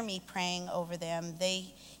kids hear me praying over them.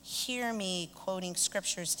 They hear me quoting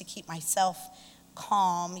scriptures to keep myself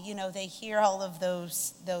calm. They hear all of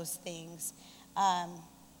those things.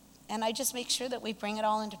 And I just make sure that we bring it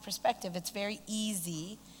all into perspective. It's very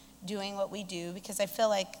easy doing what we do because I feel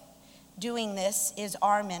like doing this is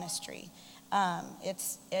our ministry.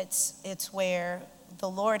 It's where the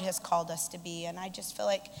Lord has called us to be. And I just feel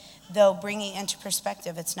like, though, bringing into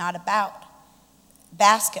perspective, it's not about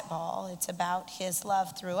basketball. It's about His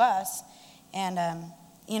love through us. And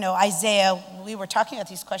Isaiah, we were talking about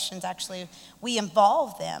these questions actually. We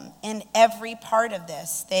involve them in every part of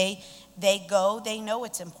this. They go, they know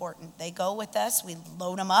it's important. They go with us, we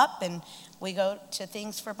load them up, and we go to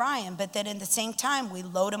things for Brian. But then at the same time, we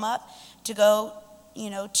load them up to go,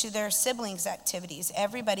 to their siblings' activities.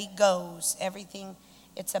 Everybody goes, everything.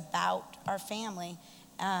 It's about our family.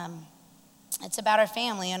 It's about our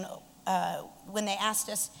family. And when they asked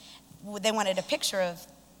us, they wanted a picture of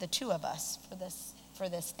the two of us for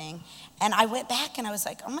this thing. And I went back and I was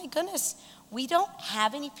like, oh my goodness, we don't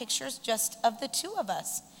have any pictures just of the two of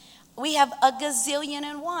us. We have a gazillion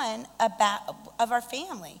and one of our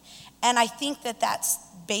family. And I think that's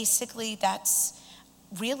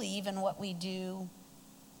really even what we do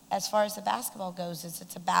as far as the basketball goes, is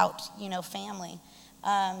it's about, family.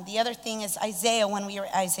 The other thing is Isaiah,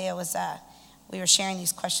 we were sharing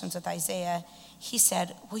these questions with Isaiah. He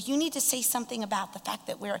said, well, you need to say something about the fact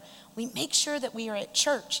that we make sure that we are at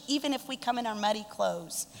church, even if we come in our muddy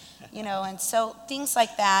clothes, and so things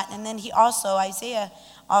like that. And then Isaiah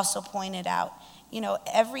also pointed out,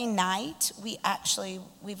 every night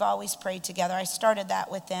we've always prayed together. I started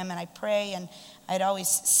that with them, and I pray, and I'd always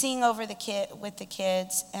sing over with the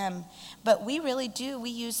kids. But we really do. We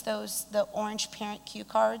use the orange parent cue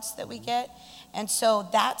cards that we get, and so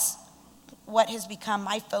that's what has become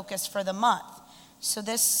my focus for the month. So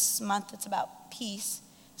this month it's about peace.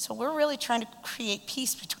 So we're really trying to create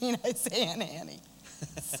peace between Isaiah and Annie.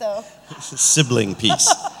 So sibling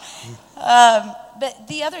peace. But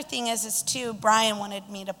the other thing is too, Brian wanted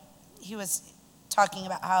me to, he was talking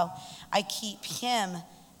about how I keep him,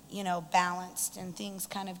 balanced and things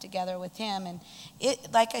kind of together with him. And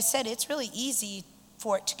like I said, it's really easy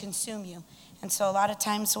for it to consume you. And so a lot of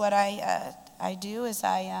times what I do is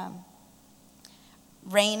I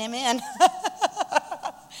rein him in.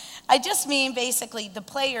 I just mean basically the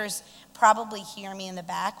players probably hear me in the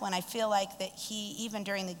back when I feel like that even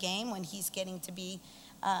during the game, when he's getting to be,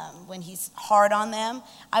 when he's hard on them,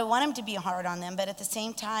 I want him to be hard on them, but at the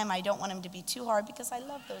same time, I don't want him to be too hard because I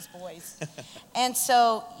love those boys. And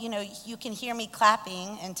so, you can hear me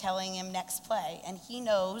clapping and telling him next play, and he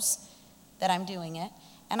knows that I'm doing it.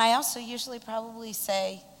 And I also usually probably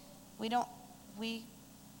say, we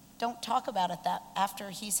don't talk about it that after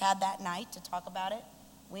he's had that night to talk about it,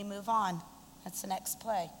 we move on. That's the next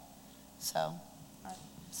play. So,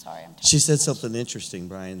 sorry, I'm talking. She said something interesting,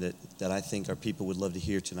 Brian, that I think our people would love to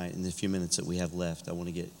hear tonight in the few minutes that we have left. I want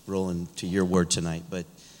to get rolling to your word tonight. But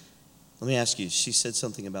let me ask you, she said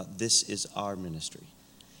something about this is our ministry.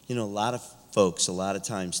 A lot of folks, a lot of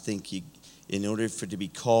times think in order to be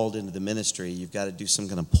called into the ministry, you've got to do some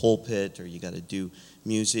kind of pulpit, or you got to do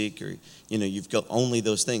music, or, you've got only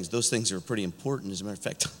those things. Those things are pretty important. As a matter of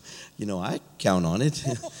fact, I count on it.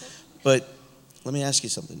 But let me ask you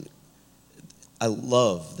something. I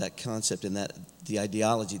love that concept and the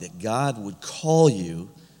ideology that God would call you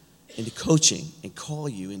into coaching and call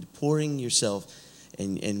you into pouring yourself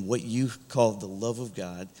and what you call the love of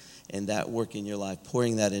God and that work in your life,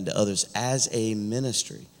 pouring that into others as a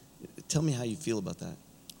ministry. Tell me how you feel about that.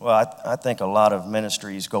 Well, I think a lot of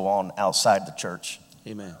ministries go on outside the church.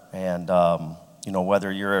 Amen. And,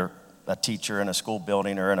 whether you're a teacher in a school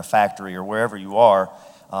building or in a factory or wherever you are,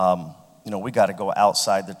 we got to go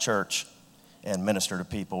outside the church and minister to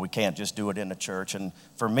people. We can't just do it in the church. And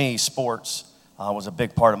for me, sports was a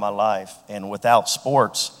big part of my life. And without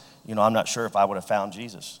sports, I'm not sure if I would have found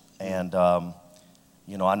Jesus. And, I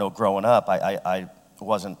know growing up, I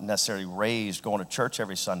wasn't necessarily raised going to church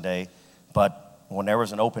every Sunday, but when there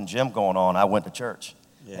was an open gym going on, I went to church.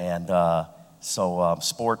 Yeah. And so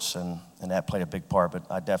sports and that played a big part, but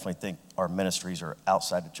I definitely think our ministries are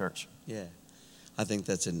outside the church. Yeah, I think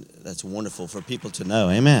that's wonderful for people to know.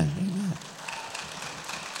 Amen. Amen.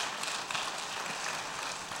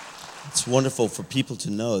 It's wonderful for people to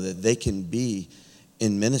know that they can be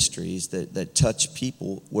in ministries that touch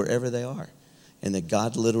people wherever they are, and that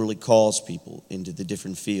God literally calls people into the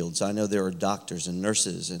different fields. I know there are doctors and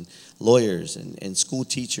nurses and lawyers and school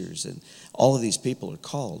teachers, and all of these people are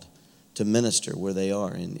called to minister where they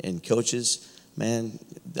are. And coaches, man,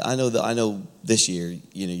 I know this year,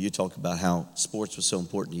 you talk about how sports was so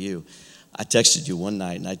important to you. I texted you one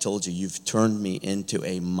night and I told you, you've turned me into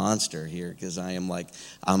a monster here, because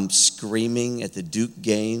I'm screaming at the Duke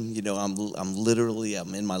game. I'm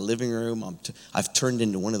in my living room. I've turned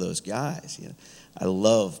into one of those guys. I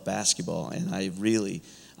love basketball, and I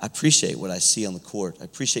appreciate what I see on the court. I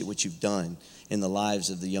appreciate what you've done in the lives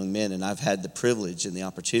of the young men, and I've had the privilege and the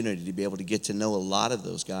opportunity to be able to get to know a lot of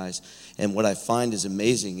those guys. And what I find is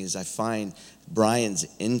amazing is I find Brian's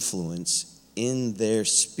influence in their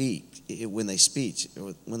when they speak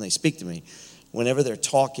to me. whenever they're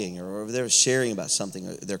talking or whenever they're sharing about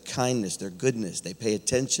something, their kindness, their goodness, they pay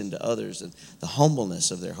attention to others and the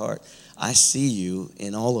humbleness of their heart. I see you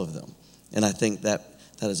in all of them. And I think that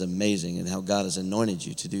is amazing, and how God has anointed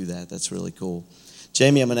you to do that. That's really cool.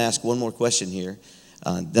 Jayme, I'm going to ask one more question here.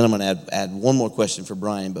 Then I'm going to add one more question for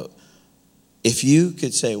Brian. But if you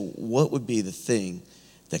could say, what would be the thing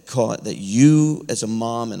that you as a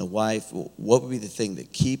mom and a wife, what would be the thing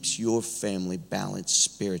that keeps your family balanced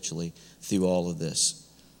spiritually through all of this?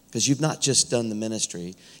 Because you've not just done the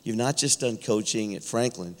ministry, you've not just done coaching at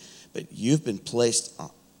Franklin, but you've been placed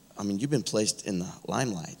in the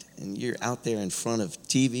limelight, and you're out there in front of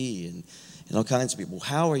TV and all kinds of people.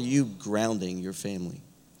 How are you grounding your family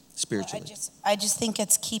spiritually? Well, I just think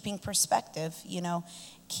it's keeping perspective,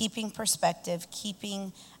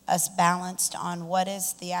 keeping us balanced on what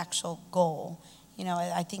is the actual goal.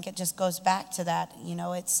 I think it just goes back to that.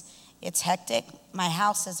 It's hectic. My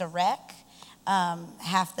house is a wreck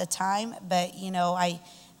half the time, but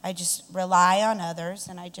I just rely on others,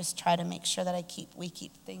 and I just try to make sure that we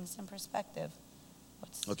keep things in perspective.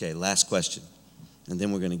 Okay, last question, and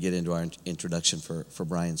then we're going to get into our introduction for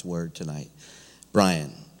Brian's word tonight.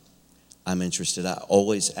 Brian, I'm interested. I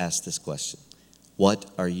always ask this question. What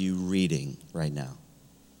are you reading right now?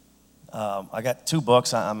 I got 2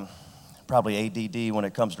 books. I'm probably ADD when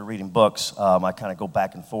it comes to reading books. I kind of go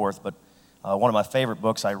back and forth, but one of my favorite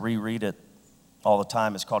books, I reread it all the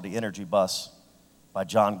time. It's called The Energy Bus by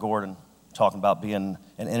John Gordon, talking about being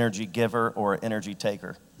an energy giver or an energy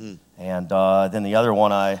taker. And then the other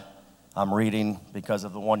one I'm reading, because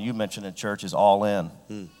of the one you mentioned in church, is All In.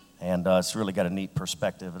 And it's really got a neat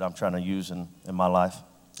perspective that I'm trying to use in my life.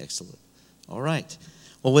 Excellent. All right.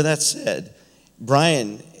 Well, with that said,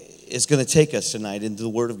 Brian is going to take us tonight into the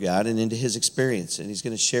Word of God and into his experience. And he's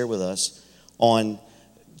going to share with us on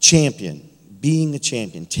champion, being a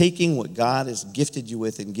champion, taking what God has gifted you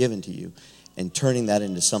with and given to you and turning that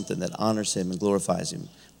into something that honors him and glorifies him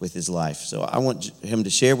with his life. So I want him to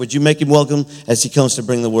share. Would you make him welcome as he comes to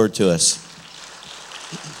bring the word to us?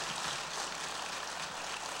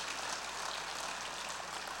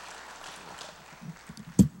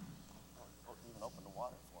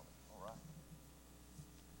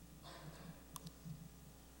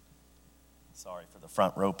 Sorry for the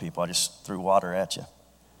front row people. I just threw water at you.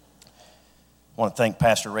 I want to thank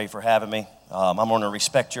Pastor Ray for having me. I'm going to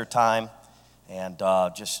respect your time and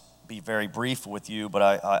just be very brief with you,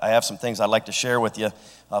 but I have some things I'd like to share with you.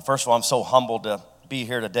 First of all, I'm so humbled to be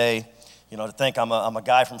here today. To think I'm a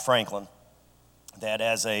guy from Franklin that,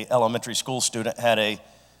 as a elementary school student, had a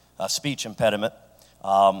speech impediment,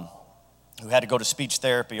 who had to go to speech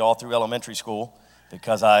therapy all through elementary school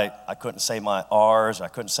because I couldn't say my R's, I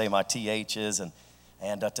couldn't say my TH's,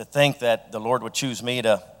 and to think that the Lord would choose me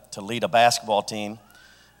to lead a basketball team,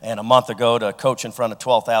 and a month ago to coach in front of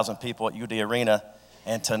 12,000 people at UD Arena,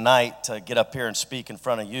 and tonight to get up here and speak in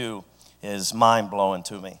front of you is mind-blowing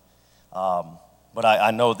to me. But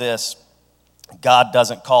I know this, God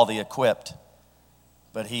doesn't call the equipped,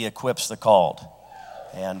 but he equips the called.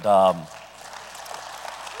 And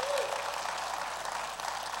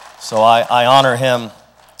so I honor him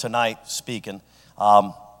tonight speaking.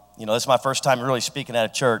 This is my first time really speaking at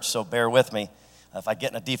a church, so bear with me. If I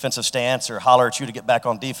get in a defensive stance or holler at you to get back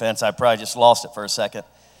on defense, I probably just lost it for a second.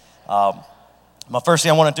 My first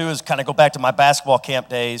thing I want to do is kind of go back to my basketball camp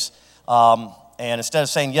days. And instead of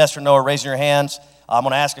saying yes or no or raising your hands, I'm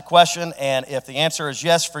going to ask a question. And if the answer is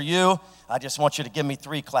yes for you, I just want you to give me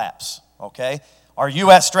 3 claps, okay? Are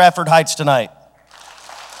you at Stratford Heights tonight?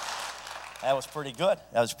 That was pretty good.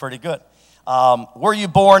 Were you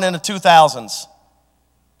born in the 2000s?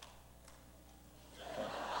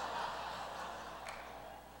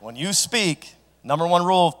 When you speak, number 1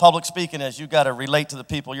 rule of public speaking is you got to relate to the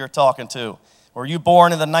people you're talking to. Were you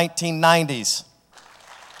born in the 1990s?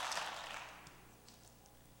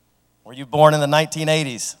 Were you born in the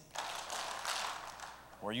 1980s?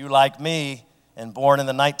 Were you like me and born in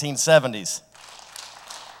the 1970s?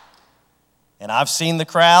 And I've seen the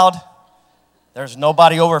crowd. There's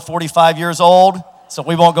nobody over 45 years old, so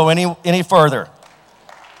we won't go any further.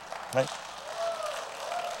 Right?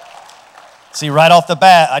 See, right off the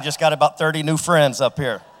bat, I just got about 30 new friends up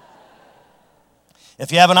here.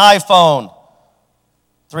 If you have an iPhone,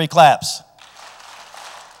 3 claps.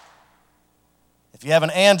 If you have an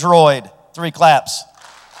Android, 3 claps.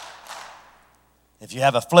 If you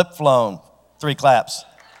have a flip phone, 3 claps.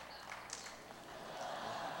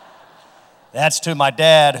 That's to my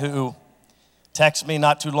dad, who texted me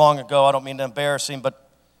not too long ago. I don't mean to embarrass him, but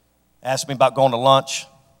asked me about going to lunch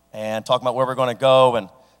and talking about where we're going to go. And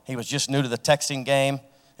he was just new to the texting game.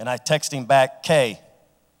 And I texted him back, K.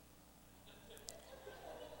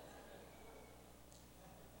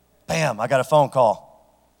 Bam, I got a phone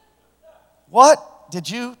call. What? Did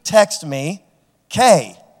you text me,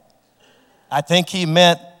 K? I think he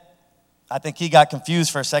got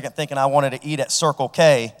confused for a second thinking I wanted to eat at Circle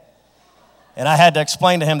K. And I had to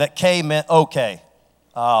explain to him that K meant okay.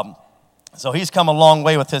 So he's come a long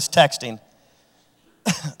way with his texting.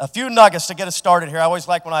 A few nuggets to get us started here. I always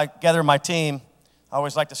like when I gather my team, I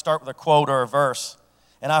always like to start with a quote or a verse.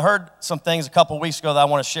 And I heard some things a couple weeks ago that I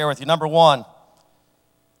want to share with you. Number one,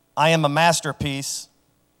 I am a masterpiece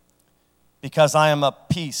because I am a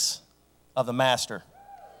piece of the master.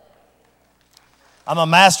 I'm a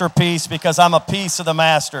masterpiece because I'm a piece of the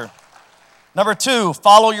master. Number two,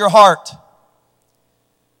 follow your heart.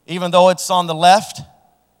 Even though it's on the left,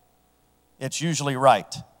 it's usually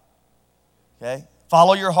right. Okay?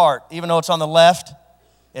 Follow your heart. Even though it's on the left,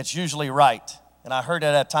 it's usually right. And I heard it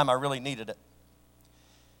at a time I really needed it.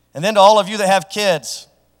 And then to all of you that have kids,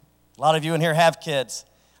 a lot of you in here have kids.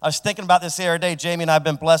 I was thinking about this the other day. Jayme and I have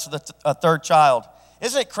been blessed with a third child.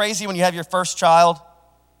 Isn't it crazy when you have your first child?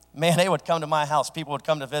 Man, they would come to my house. People would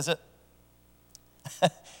come to visit.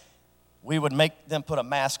 We would make them put a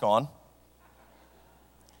mask on.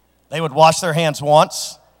 They would wash their hands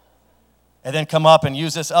once and then come up and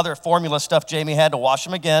use this other formula stuff Jayme had to wash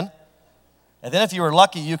them again. And then if you were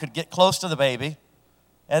lucky, you could get close to the baby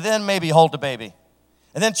and then maybe hold the baby.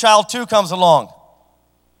 And then child 2 comes along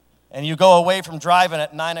and you go away from driving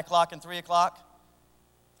at 9 o'clock and 3 o'clock.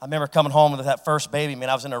 I remember coming home with that first baby. Man,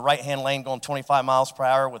 I was in the right-hand lane going 25 miles per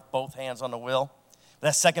hour with both hands on the wheel.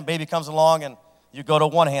 That second baby comes along and you go to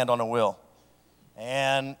one hand on the wheel.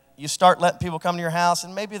 And you start letting people come to your house,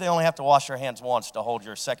 and maybe they only have to wash their hands once to hold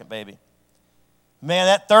your second baby. Man,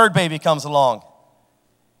 that third baby comes along.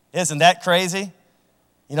 Isn't that crazy?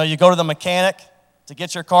 You know, you go to the mechanic to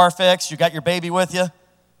get your car fixed. You got your baby with you.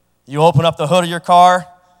 You open up the hood of your car.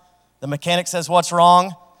 The mechanic says, "What's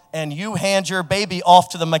wrong?" And you hand your baby off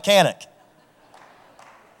to the mechanic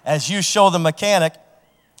as you show the mechanic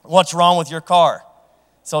what's wrong with your car.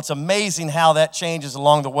 So it's amazing how that changes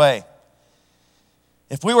along the way.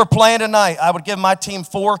 If we were playing tonight, I would give my team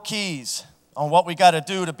 4 keys on what we got to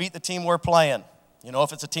do to beat the team we're playing. You know,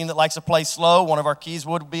 if it's a team that likes to play slow, one of our keys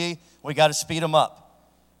would be we got to speed them up.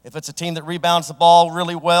 If it's a team that rebounds the ball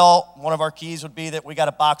really well, one of our keys would be that we got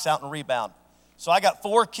to box out and rebound. So I got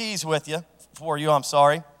 4 keys for you.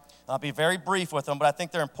 I'll be very brief with them, but I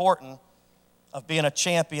think they're important of being a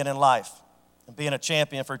champion in life and being a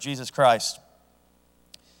champion for Jesus Christ.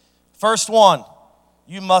 First one,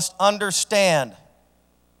 you must understand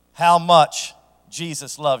how much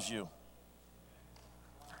Jesus loves you.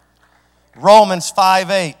 Romans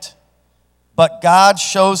 5:8. But God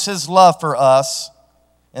shows his love for us,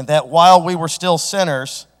 and that while we were still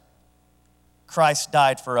sinners, Christ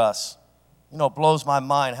died for us. You know, it blows my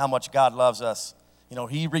mind how much God loves us. You know,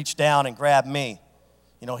 he reached down and grabbed me.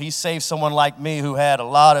 You know, he saved someone like me who had a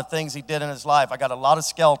lot of things he did in his life. I got a lot of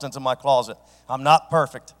skeletons in my closet. I'm not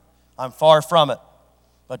perfect. I'm far from it.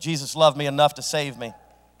 But Jesus loved me enough to save me.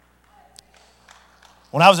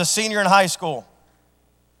 When I was a senior in high school,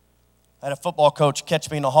 I had a football coach catch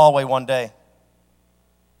me in the hallway one day.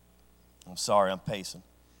 I'm sorry, I'm pacing.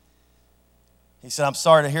 He said, "I'm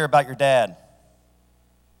sorry to hear about your dad."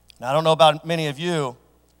 Now, I don't know about many of you,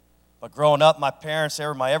 but growing up, my parents, they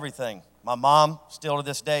were my everything. My mom, still to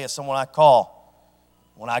this day, is someone I call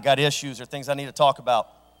when I got issues or things I need to talk about.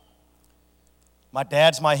 My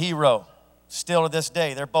dad's my hero, still to this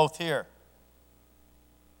day. They're both here.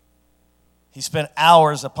 He spent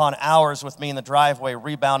hours upon hours with me in the driveway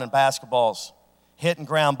rebounding basketballs, hitting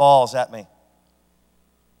ground balls at me.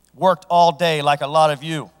 Worked all day like a lot of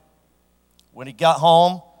you. When he got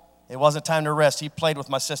home, it wasn't time to rest. He played with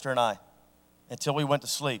my sister and I until we went to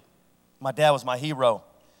sleep. My dad was my hero.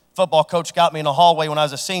 Football coach got me in the hallway when I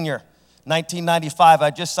was a senior. 1995,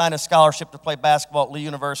 I just signed a scholarship to play basketball at Lee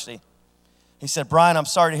University. He said, "Brian, I'm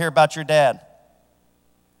sorry to hear about your dad."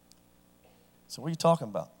 So what are you talking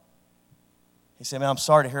about? He said, "Man, I'm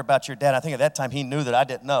sorry to hear about your dad." I think at that time he knew that I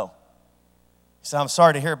didn't know. He said, "I'm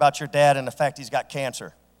sorry to hear about your dad and the fact he's got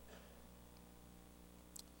cancer."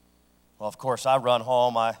 Well, of course, I run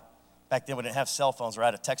home. Back then we didn't have cell phones where I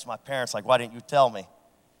had to text my parents like, "Why didn't you tell me?"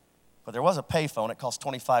 But there was a payphone. It cost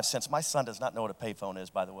 25 cents. My son does not know what a payphone is,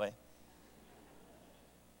 by the way.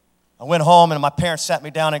 I went home and my parents sat me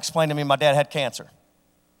down and explained to me my dad had cancer.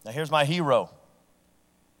 Now here's my hero.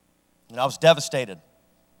 And I was devastated.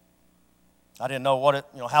 I didn't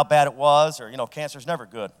know how bad it was, or cancer's never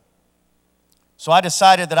good. So I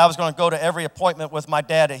decided that I was going to go to every appointment with my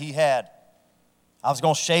dad that he had. I was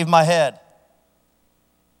going to shave my head.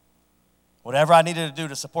 Whatever I needed to do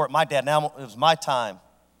to support my dad. Now it was my time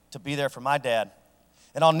to be there for my dad.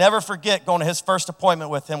 And I'll never forget going to his first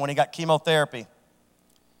appointment with him when he got chemotherapy.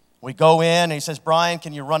 We go in, and he says, Brian,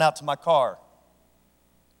 can you run out to my car?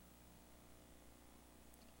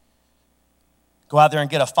 Go out there and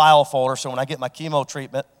get a file folder so when I get my chemo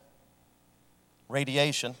treatment,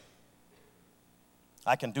 radiation,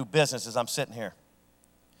 I can do business as I'm sitting here.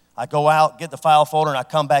 I go out, get the file folder, and I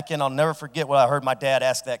come back in. I'll never forget what I heard my dad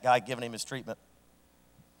ask that guy giving him his treatment.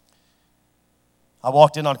 I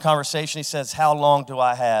walked in on a conversation. He says, how long do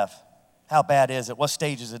I have? How bad is it? What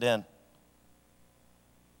stage is it in?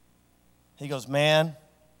 He goes, man,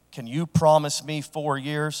 can you promise me 4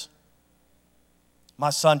 years? My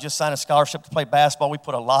son just signed a scholarship to play basketball. We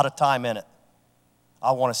put a lot of time in it.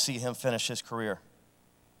 I want to see him finish his career.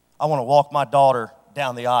 I want to walk my daughter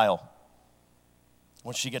down the aisle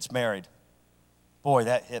when she gets married. Boy,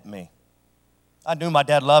 that hit me. I knew my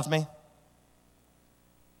dad loved me.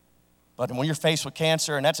 But when you're faced with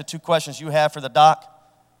cancer, and that's the two questions you have for the doc,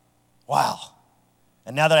 wow.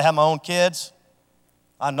 And now that I have my own kids,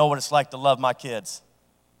 I know what it's like to love my kids.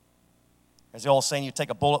 There's the old saying, you take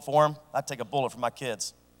a bullet for them. I take a bullet for my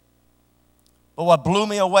kids. But what blew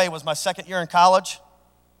me away was my second year in college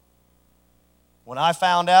when I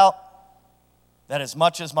found out that as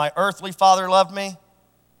much as my earthly father loved me,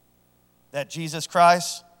 that Jesus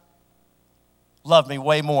Christ loved me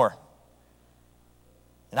way more.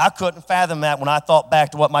 And I couldn't fathom that when I thought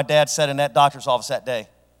back to what my dad said in that doctor's office that day.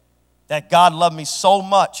 That God loved me so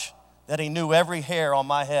much that he knew every hair on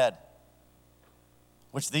my head,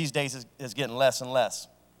 which these days is getting less and less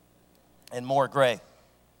and more gray.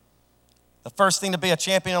 The first thing to be a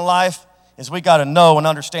champion in life is we got to know and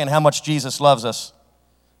understand how much Jesus loves us.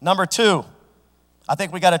 Number two, I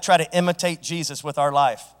think we got to try to imitate Jesus with our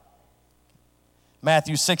life.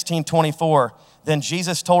 Matthew 16:24. Then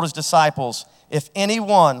Jesus told his disciples, if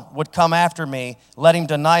anyone would come after me, let him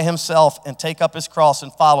deny himself and take up his cross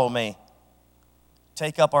and follow me.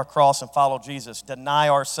 Take up our cross and follow Jesus. Deny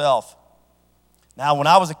ourselves. Now, when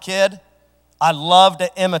I was a kid, I loved to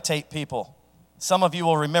imitate people. Some of you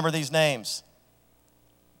will remember these names.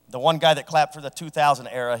 The one guy that clapped for the 2000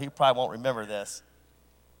 era, he probably won't remember this.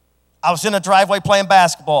 I was in a driveway playing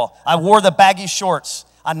basketball. I wore the baggy shorts.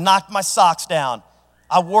 I knocked my socks down.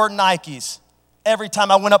 I wore Nikes. Every time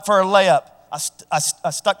I went up for a layup, I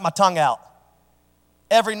stuck my tongue out.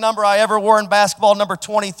 Every number I ever wore in basketball, number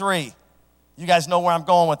 23. You guys know where I'm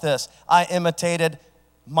going with this. I imitated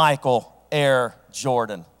Michael Air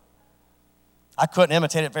Jordan. I couldn't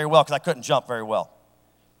imitate it very well because I couldn't jump very well.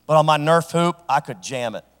 But on my Nerf hoop, I could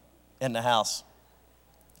jam it in the house.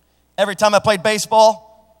 Every time I played baseball,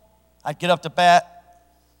 I'd get up to bat.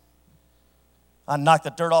 I'd knock the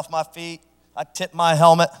dirt off my feet. I'd tip my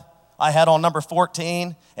helmet. I had on number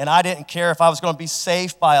 14, and I didn't care if I was going to be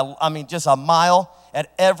safe by, just a mile.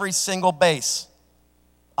 At every single base,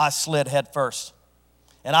 I slid head first.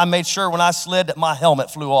 And I made sure when I slid that my helmet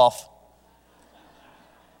flew off.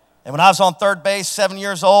 And when I was on third base, 7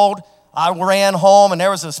 years old, I ran home, and there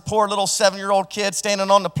was this poor little 7-year-old kid standing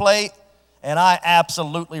on the plate, and I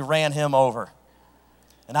absolutely ran him over.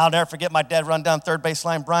 And I'll never forget my dad run down third base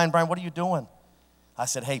line, Brian, what are you doing? I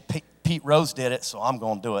said, hey, Pete Rose did it, so I'm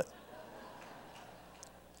going to do it.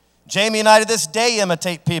 Jayme and I to this day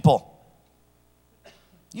imitate people.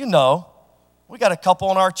 You know, we got a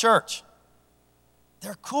couple in our church.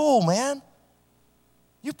 They're cool, man.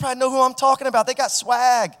 You probably know who I'm talking about. They got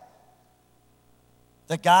swag.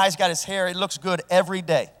 The guy's got his hair, it looks good every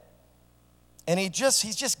day. And he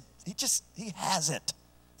has it.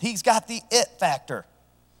 He's got the it factor.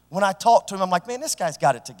 When I talk to him, I'm like, man, this guy's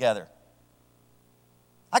got it together.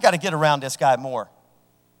 I got to get around this guy more.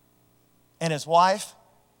 And his wife,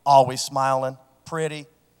 always smiling, pretty,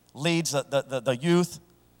 leads the youth.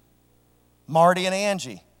 Marty and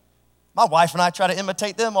Angie. My wife and I try to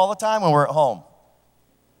imitate them all the time when we're at home.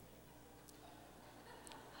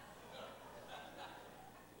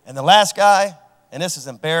 And the last guy, and this is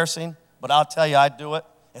embarrassing, but I'll tell you I do it,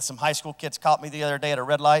 and some high school kids caught me the other day at a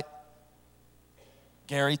red light.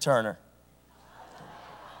 Gary Turner.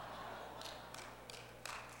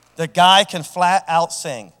 The guy can flat out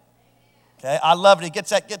sing. Okay, I love it. He gets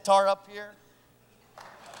that guitar up here.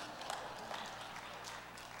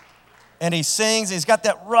 And he sings. He's got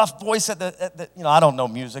that rough voice I don't know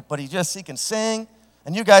music, but he can sing.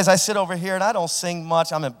 And you guys, I sit over here and I don't sing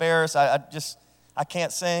much. I'm embarrassed. I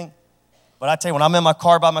can't sing. But I tell you, when I'm in my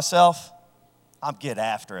car by myself, I'm getting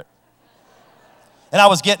after it. And I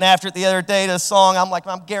was getting after it the other day to a song. I'm like,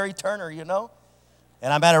 I'm Gary Turner, you know?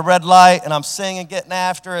 And I'm at a red light and I'm singing, getting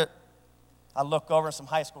after it. I look over and some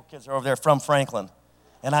high school kids are over there from Franklin.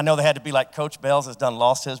 And I know they had to be like, Coach Bells has done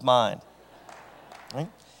lost his mind. Right?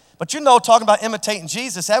 But you know, talking about imitating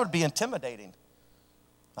Jesus, that would be intimidating.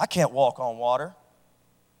 I can't walk on water.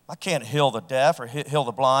 I can't heal the deaf or heal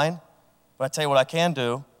the blind. But I tell you what I can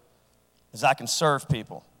do is I can serve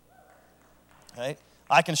people. Okay?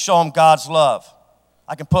 I can show them God's love.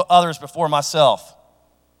 I can put others before myself.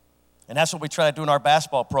 And that's what we try to do in our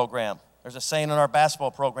basketball program. There's a saying in our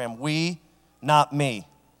basketball program, we, not me.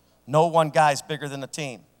 No one guy's bigger than the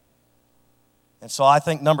team. And so I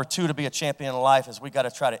think number 2 to be a champion in life is we got to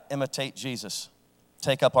try to imitate Jesus.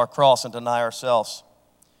 Take up our cross and deny ourselves.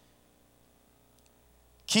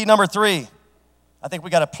 Key number 3, I think we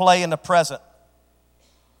got to play in the present.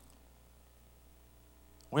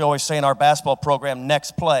 We always say in our basketball program,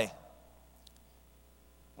 next play.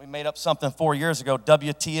 We made up something 4 years ago,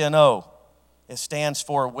 WTNO. It stands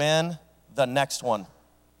for win the next one.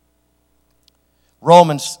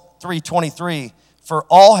 Romans 3:23, for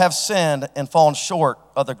all have sinned and fallen short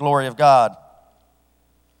of the glory of God.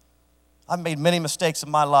 I've made many mistakes in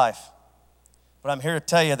my life, but I'm here to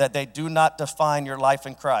tell you that they do not define your life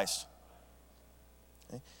in Christ.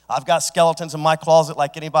 I've got skeletons in my closet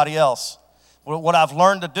like anybody else. What I've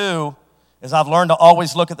learned to do is I've learned to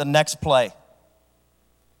always look at the next play.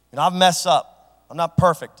 I've messed up. I'm not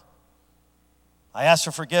perfect. I ask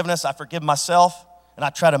for forgiveness, I forgive myself, and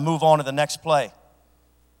I try to move on to the next play.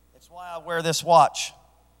 It's why I wear this watch.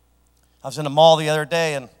 I was in the mall the other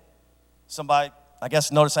day, and somebody, I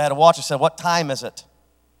guess, noticed I had a watch. I said, what time is it?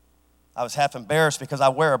 I was half embarrassed because I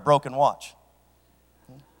wear a broken watch.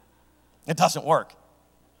 It doesn't work.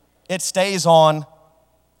 It stays on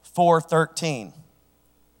 4:13,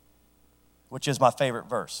 which is my favorite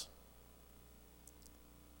verse.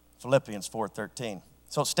 Philippians 4:13.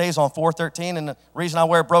 So it stays on 4:13, and the reason I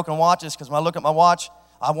wear a broken watch is because when I look at my watch,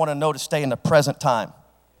 I want to know to stay in the present time.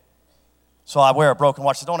 So I wear a broken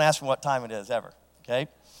watch. So don't ask me what time it is ever, okay?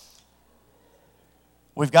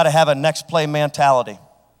 We've got to have a next play mentality.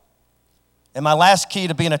 And my last key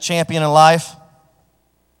to being a champion in life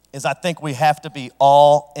is I think we have to be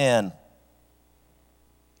all in.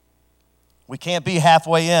 We can't be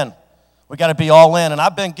halfway in. We got to be all in, and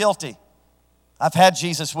I've been guilty. I've had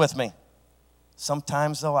Jesus with me.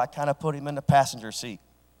 Sometimes, though, I kind of put him in the passenger seat.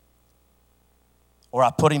 Or I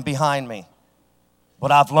put him behind me.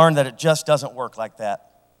 But I've learned that it just doesn't work like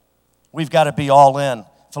that. We've got to be all in.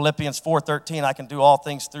 Philippians 4:13, I can do all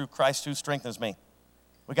things through Christ who strengthens me.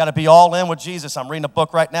 We got to be all in with Jesus. I'm reading a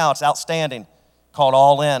book right now. It's outstanding, called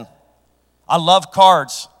All In. I love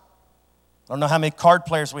cards. I don't know how many card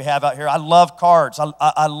players we have out here. I love cards.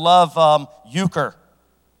 I love euchre.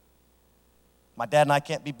 My dad and I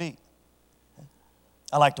can't be beat.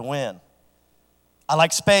 I like to win. I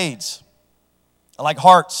like spades. I like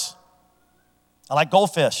hearts. I like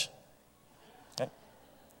goldfish. Okay.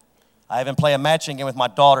 I even play a matching game with my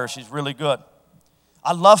daughter. She's really good.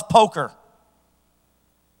 I love poker.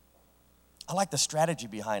 I like the strategy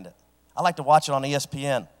behind it. I like to watch it on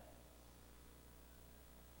ESPN.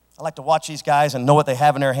 I like to watch these guys and know what they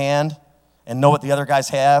have in their hand and know what the other guys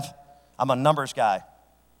have. I'm a numbers guy.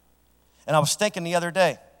 And I was thinking the other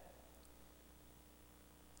day,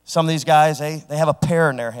 some of these guys, they have a pair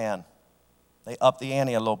in their hand. They up the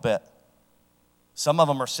ante a little bit. Some of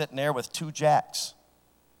them are sitting there with 2 jacks.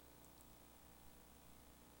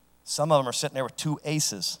 Some of them are sitting there with 2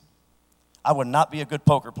 aces. I would not be a good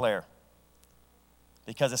poker player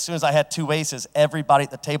because as soon as I had 2 aces, everybody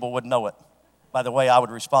at the table would know it by the way I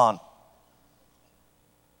would respond.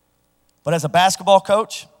 But as a basketball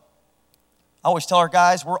coach, I always tell our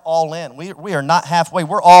guys, we're all in. We are not halfway.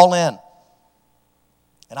 We're all in.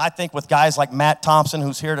 And I think with guys like Matt Thompson,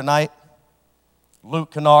 who's here tonight,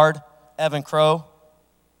 Luke Kennard, Evan Crow,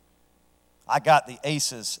 I got the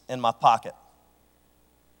aces in my pocket.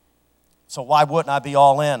 So why wouldn't I be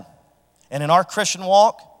all in? And in our Christian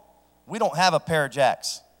walk, we don't have a pair of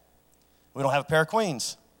jacks. We don't have a pair of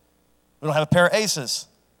queens. We don't have a pair of aces.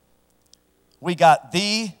 We got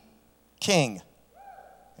the king.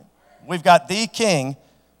 We've got the king.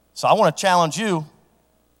 So I want to challenge you.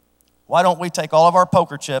 Why don't we take all of our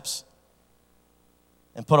poker chips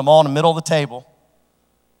and put them all in the middle of the table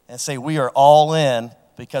and say we are all in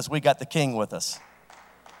because we got the king with us.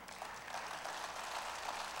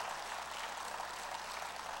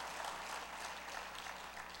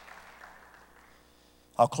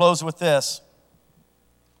 I'll close with this.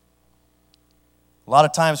 A lot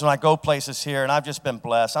of times when I go places here, and I've just been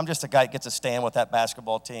blessed, I'm just a guy that gets to stand with that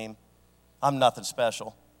basketball team. I'm nothing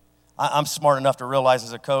special. I'm smart enough to realize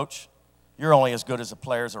as a coach, you're only as good as the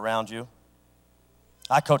players around you.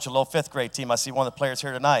 I coach a low 5th grade team. I see one of the players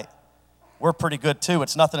here tonight. We're pretty good too.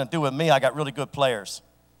 It's nothing to do with me. I got really good players.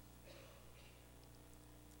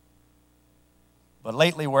 But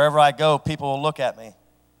lately, wherever I go, people will look at me.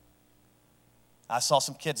 I saw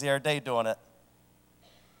some kids the other day doing it.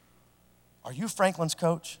 Are you Franklin's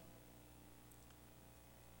coach?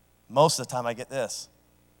 Most of the time I get this.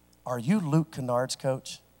 Are you Luke Kennard's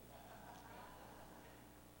coach?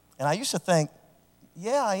 And I used to think,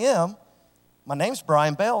 yeah, I am. My name's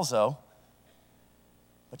Brian Bales, though.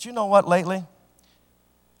 But you know what, lately?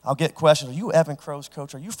 I'll get questions. Are you Evan Crow's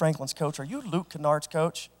coach? Are you Franklin's coach? Are you Luke Kennard's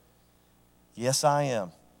coach? Yes, I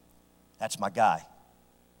am. That's my guy.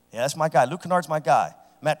 Yeah, that's my guy. Luke Kennard's my guy.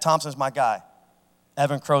 Matt Thompson's my guy.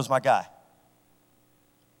 Evan Crow's my guy.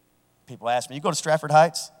 People ask me, you go to Stratford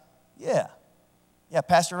Heights? Yeah. Yeah,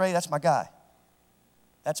 Pastor Ray, that's my guy.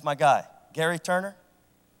 That's my guy. Gary Turner?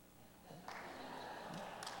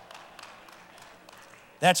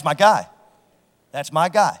 That's my guy. That's my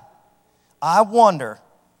guy. I wonder,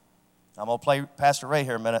 I'm going to play Pastor Ray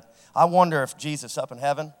here a minute. I wonder if Jesus up in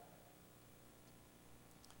heaven,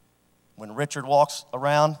 when Richard walks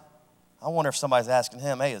around, I wonder if somebody's asking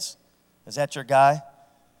him, hey, is that your guy?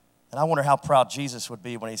 And I wonder how proud Jesus would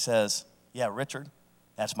be when he says, yeah, Richard,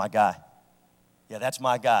 that's my guy. Yeah, that's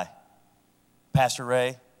my guy. Pastor Ray,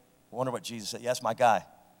 I wonder what Jesus said. Yeah, that's my guy.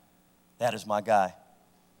 That is my guy.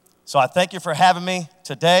 So I thank you for having me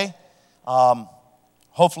today.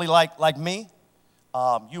 Hopefully, like me,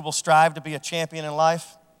 you will strive to be a champion in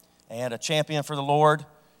life and a champion for the Lord.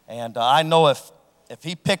 And I know if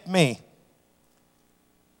he picked me,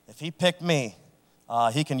 he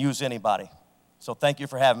can use anybody. So thank you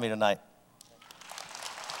for having me tonight.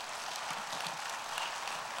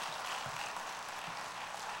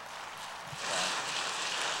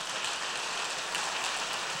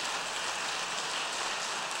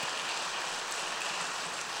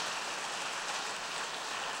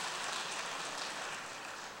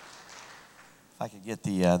 If I could get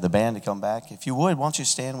the band to come back. If you would, why don't you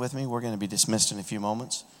stand with me? We're going to be dismissed in a few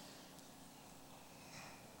moments.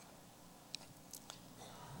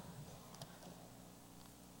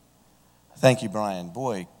 Thank you, Brian.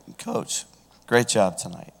 Boy, Coach, great job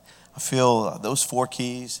tonight. I feel those 4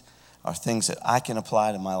 keys are things that I can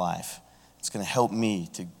apply to my life. It's going to help me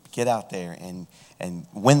to get out there and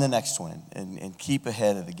win the next one and keep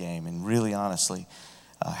ahead of the game and really honestly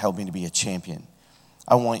help me to be a champion.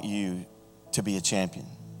 I want you to be a champion.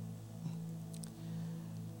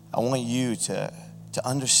 I want you to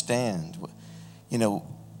understand,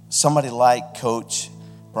 somebody like Coach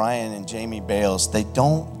Brian and Jayme Bales, they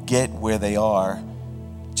don't get where they are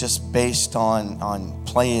just based on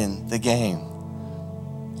playing the game.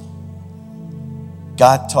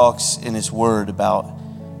 God talks in His Word about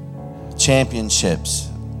championships,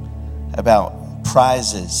 about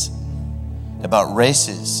prizes, about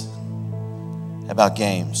races, about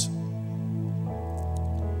games.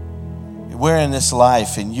 We're in this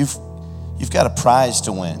life and you've got a prize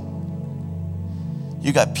to win.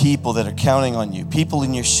 You got people that are counting on you, people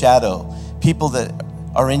in your shadow, people that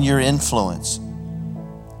are in your influence.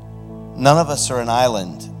 None of us are an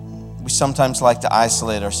island. We sometimes like to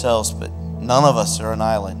isolate ourselves, but none of us are an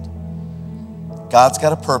island. God's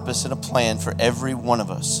got a purpose and a plan for every one of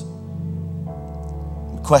us.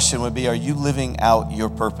 The question would be, are you living out your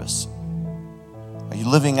purpose? Are you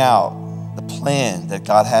living out the plan that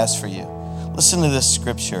God has for you? Listen to this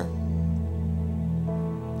scripture.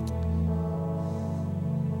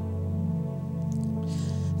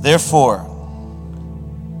 Therefore,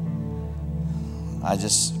 I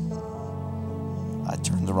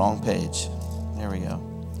turned the wrong page. There we go.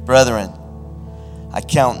 Brethren, I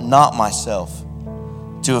count not myself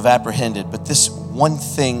to have apprehended, but this one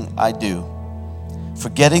thing I do,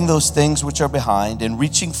 forgetting those things which are behind and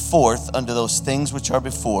reaching forth unto those things which are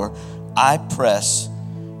before, I press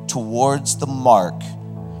towards the mark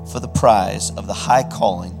for the prize of the high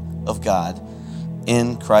calling of God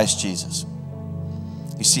in Christ Jesus.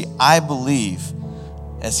 You see, I believe,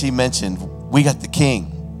 as he mentioned, we got the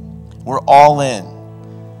King. We're all in.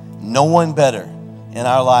 No one better in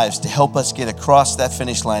our lives to help us get across that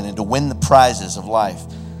finish line and to win the prizes of life.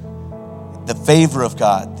 The favor of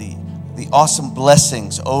God, the awesome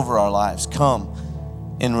blessings over our lives come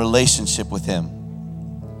in relationship with Him.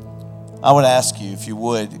 I would ask you, if you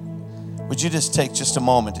would you just take just a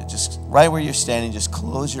moment to just, right where you're standing, just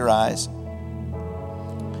close your eyes.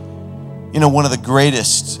 One of the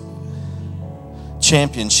greatest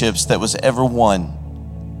championships that was ever won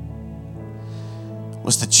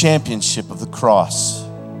was the championship of the cross,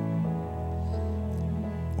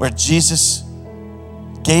 where Jesus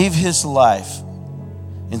gave His life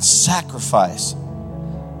in sacrifice.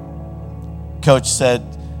 Coach said,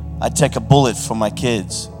 I'd take a bullet for my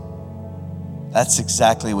kids. That's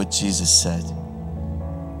exactly what Jesus said.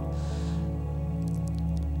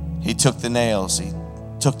 He took the nails. He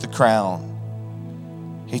took the crown.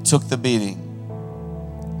 He took the beating.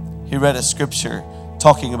 He read a scripture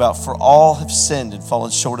talking about, for all have sinned and fallen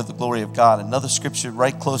short of the glory of God. Another scripture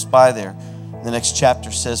right close by there, the next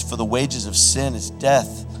chapter says, for the wages of sin is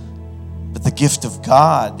death, but the gift of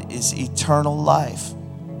God is eternal life.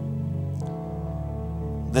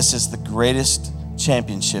 This is the greatest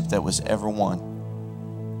championship that was ever won.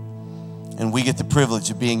 And we get the privilege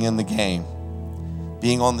of being in the game,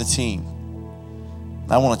 being on the team.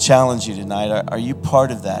 And I want to challenge you tonight. Are you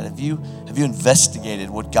part of that? Have you investigated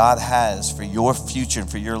what God has for your future and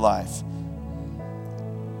for your life?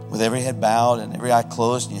 With every head bowed and every eye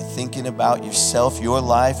closed, and you're thinking about yourself, your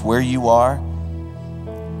life, where you are,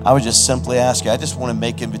 I would just simply ask you, I just want to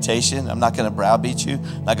make invitation. I'm not going to browbeat you.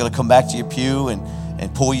 I'm not going to come back to your pew and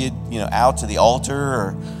pull you, out to the altar.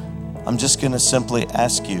 Or I'm just going to simply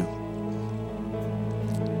ask you,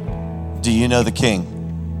 do you know the King?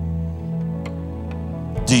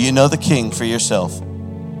 Do you know the King for yourself?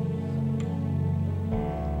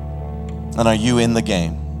 And are you in the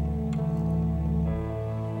game?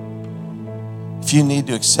 If you need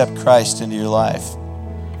to accept Christ into your life,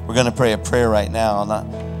 we're going to pray a prayer right now. And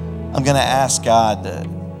I'm going to ask God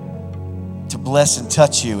to bless and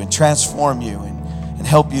touch you and transform you and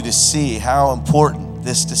help you to see how important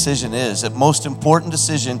this decision is. The most important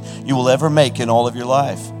decision you will ever make in all of your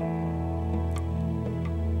life.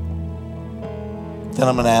 Then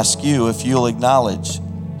I'm going to ask you if you'll acknowledge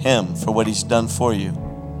him for what he's done for you.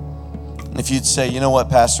 And if you'd say, you know what,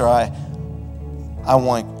 Pastor, I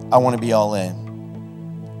want to be all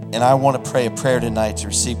in. And I want to pray a prayer tonight to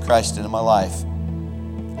receive Christ into my life.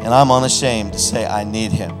 And I'm unashamed to say I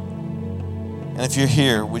need him. And if you're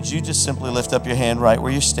here, would you just simply lift up your hand right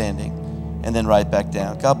where you're standing and then right back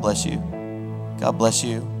down? God bless you. God bless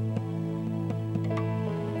you.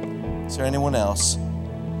 Is there anyone else?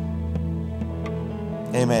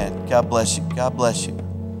 Amen. God bless you. God bless you.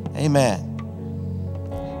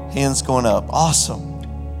 Amen. Hands going up. Awesome.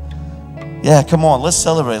 Yeah, come on. Let's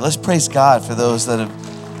celebrate. Let's praise God for those that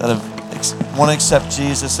want to accept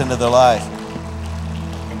Jesus into their life.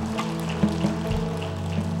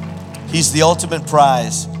 He's the ultimate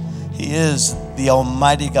prize. He is the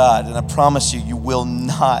Almighty God. And I promise you, you will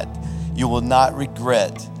not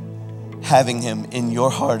regret having him in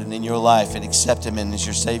your heart and in your life and accept him as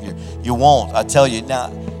your Savior. You won't. I tell you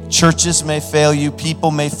now, churches may fail you,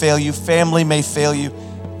 people may fail you, family may fail you.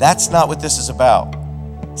 That's not what this is about.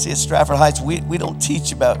 See, at Stratford Heights, we don't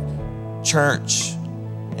teach about church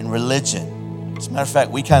and religion. As a matter of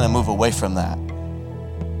fact, we kind of move away from that.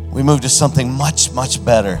 We move to something much, much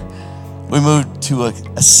better. We move to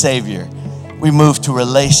a Savior. We move to a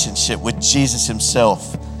relationship with Jesus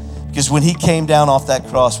himself. Because when he came down off that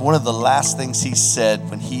cross, one of the last things he said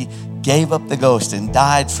when he gave up the ghost and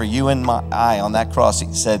died for you and I on that cross,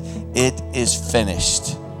 he said, it is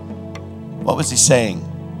finished. What was he saying?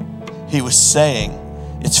 He was saying,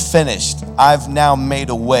 it's finished. I've now made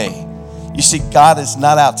a way. You see, God is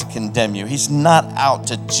not out to condemn you. He's not out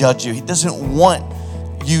to judge you. He doesn't want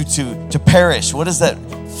you to perish. What is that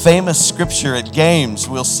famous scripture at games?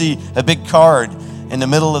 We'll see a big card in the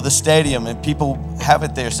middle of the stadium, and people have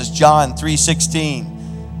it there. It says John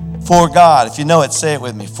 3:16. For God, if you know it, say it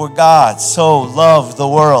with me. For God so loved the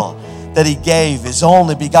world that he gave his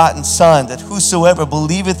only begotten Son, that whosoever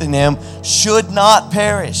believeth in him should not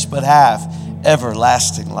perish, but have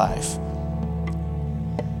everlasting life.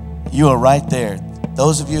 You are right there.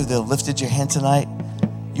 Those of you that have lifted your hand tonight,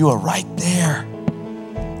 you are right there.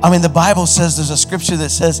 I mean, the Bible says, there's a scripture that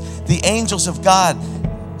says the angels of God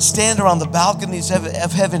stand around the balconies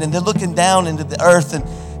of heaven, and they're looking down into the earth, and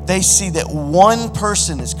they see that one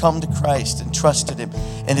person has come to Christ and trusted him.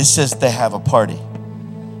 And it says they have a party.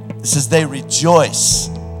 It says they rejoice.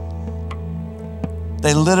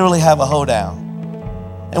 They literally have a hoedown.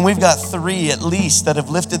 And we've got 3 at least that have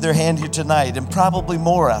lifted their hand here tonight, and probably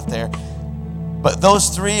more out there. But those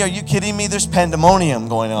 3, are you kidding me? There's pandemonium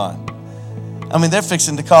going on. I mean, they're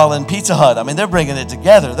fixing to call in Pizza Hut. I mean, they're bringing it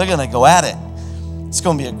together. They're going to go at it. It's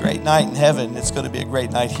going to be a great night in heaven. It's going to be a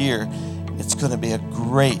great night here. It's going to be a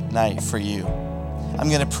great night for you. I'm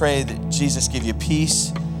going to pray that Jesus give you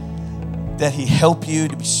peace, that he help you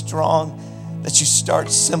to be strong, that you start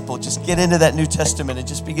simple. Just get into that New Testament and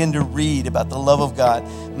just begin to read about the love of God.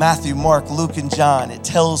 Matthew, Mark, Luke, and John. It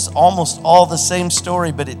tells almost all the same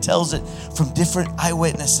story, but it tells it from different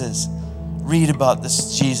eyewitnesses. Read about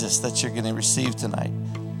this Jesus that you're going to receive tonight.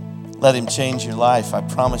 Let him change your life. I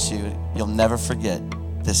promise you, you'll never forget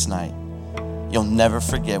this night. You'll never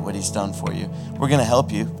forget what he's done for you. We're going to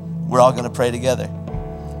help you. We're all going to pray together.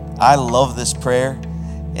 I love this prayer,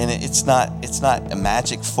 and And it's not a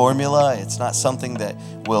magic formula. It's not something that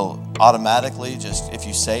will automatically just, if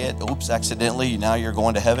you say it, oops, accidentally, now you're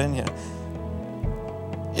going to heaven. You know,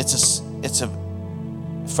 it's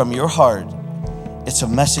from your heart, it's a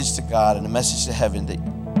message to God and a message to heaven that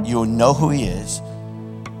you know who he is,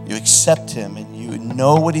 you accept him, and you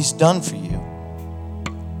know what he's done for you,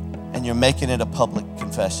 and you're making it a public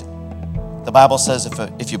confession. The Bible says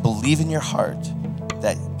if you believe in your heart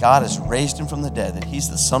that God has raised him from the dead, that he's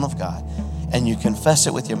the Son of God, and you confess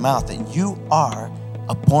it with your mouth, that you are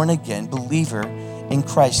a born-again believer in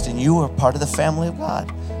Christ, and you are part of the family of God.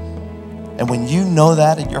 And when you know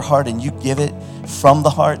that in your heart and you give it from the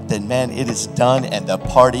heart, then man, it is done and the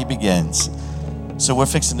party begins. So we're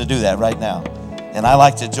fixing to do that right now. And I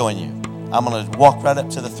like to join you. I'm going to walk right up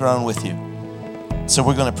to the throne with you. So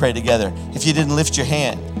we're going to pray together. If you didn't lift your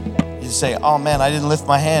hand, you say, oh man, I didn't lift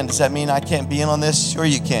my hand. Does that mean I can't be in on this? Sure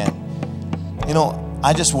you can. You know,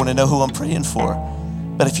 I just want to know who I'm praying for.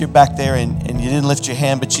 But if you're back there and you didn't lift your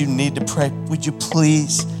hand, but you need to pray, would you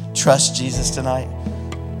please trust Jesus tonight?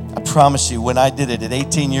 I promise you, when I did it at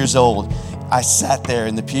 18 years old, I sat there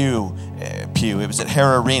in the pew. It was at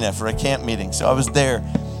Hara Arena for a camp meeting. So I was there,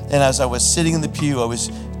 and as I was sitting in the pew, I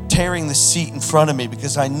was tearing the seat in front of me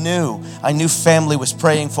because I knew family was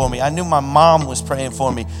praying for me. I knew my mom was praying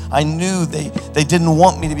for me. I knew they didn't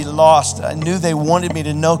want me to be lost. I knew they wanted me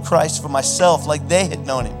to know Christ for myself like they had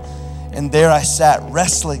known him. And there I sat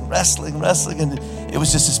wrestling, and it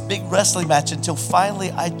was just this big wrestling match until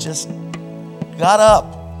finally I just got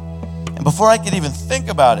up. And before I could even think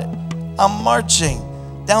about it, I'm marching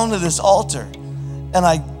down to this altar, and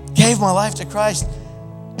I gave my life to Christ,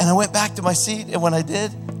 and I went back to my seat, and when I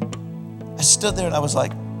did, I stood there and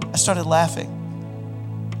I started laughing.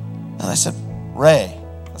 And I said, Ray,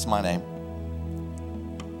 that's my name.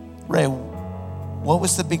 Ray, what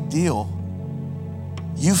was the big deal?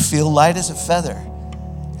 You feel light as a feather.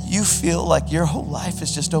 You feel like your whole life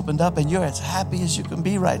has just opened up and you're as happy as you can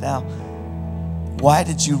be right now. Why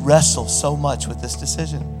did you wrestle so much with this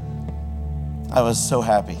decision? I was so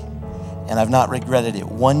happy, and I've not regretted it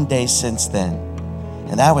one day since then.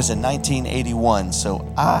 And that was in 1981,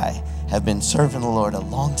 so I have been serving the Lord a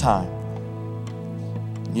long time.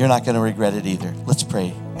 You're not going to regret it either. Let's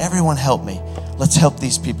pray. Everyone help me. Let's help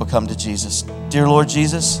these people come to Jesus. Dear Lord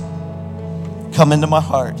Jesus, come into my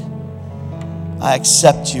heart. I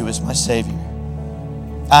accept you as my Savior.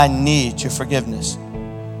 I need your forgiveness.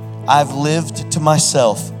 I've lived to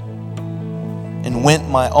myself and went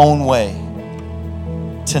my own way.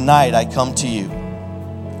 Tonight I come to you.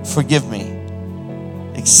 Forgive me.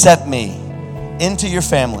 Accept me into your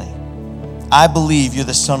family. I believe you're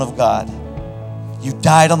the Son of God. You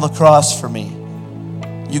died on the cross for me.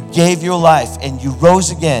 You gave your life and you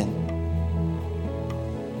rose again.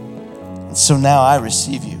 And so now I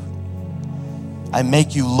receive you. I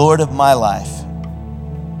make you Lord of my life.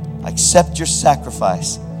 I accept your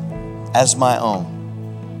sacrifice as my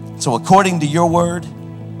own. So according to your word,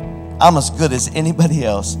 I'm as good as anybody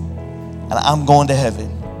else, and I'm going to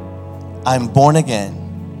heaven. I'm born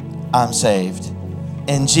again. I'm saved.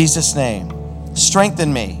 In Jesus' name,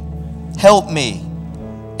 strengthen me. Help me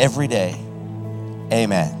every day.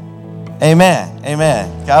 Amen. Amen.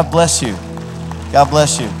 Amen. God bless you. God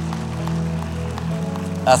bless you.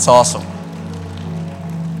 That's awesome.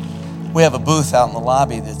 We have a booth out in the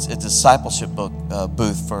lobby that's a discipleship book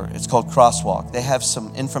booth it's called Crosswalk. They have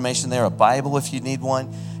some information there, a Bible if you need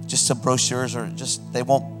one, just some brochures, or just they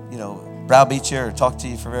won't, browbeat you or talk to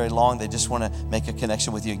you for very long. They just want to make a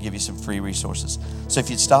connection with you and give you some free resources. So if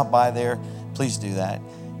you'd stop by there, please do that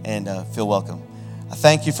and feel welcome. I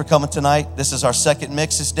thank you for coming tonight. This is our second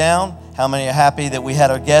mix is down. How many are happy that we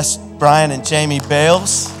had our guests, Brian and Jayme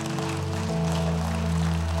Bales?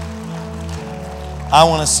 I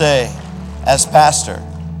want to say, as pastor,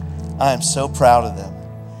 I am so proud of them.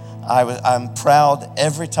 I'm proud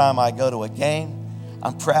every time I go to a game.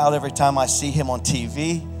 I'm proud every time I see him on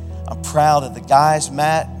TV. I'm proud of the guys,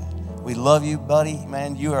 Matt. We love you, buddy.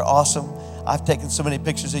 Man, you are awesome. I've taken so many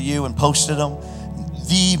pictures of you and posted them.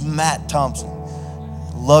 The Matt Thompson.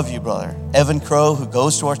 Love you, brother. Evan Crow, who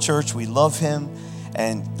goes to our church, we love him.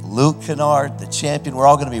 And Luke Kennard, the champion. We're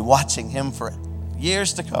all going to be watching him for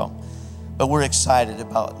years to come. But we're excited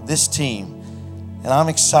about this team. And I'm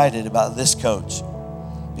excited about this coach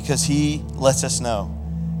because he lets us know,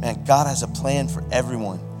 man, God has a plan for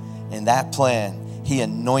everyone. And that plan, he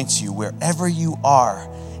anoints you wherever you are,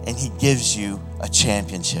 and he gives you a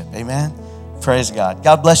championship. Amen? Praise God.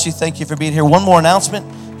 God bless you. Thank you for being here. One more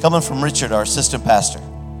announcement coming from Richard, our assistant pastor.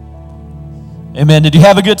 Amen. Did you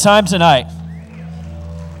have a good time tonight?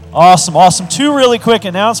 Awesome, awesome. Two really quick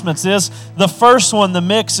announcements is the first one, the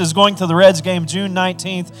mix is going to the Reds game June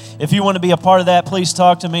 19th. If you want to be a part of that, please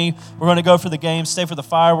talk to me. We're going to go for the game, stay for the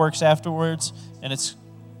fireworks afterwards, and it's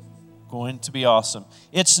going to be awesome.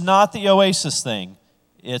 It's not the Oasis thing.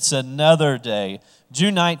 It's another day.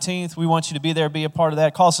 June 19th, we want you to be there, be a part of that.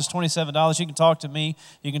 It costs us $27. You can talk to me.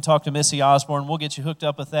 You can talk to Missy Osborne. We'll get you hooked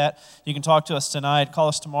up with that. You can talk to us tonight. Call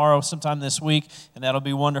us tomorrow, sometime this week, and that'll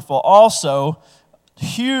be wonderful. Also,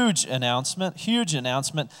 huge announcement.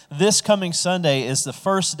 This coming Sunday is the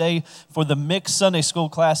first day for the mixed Sunday school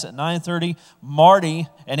class at 9:30. Marty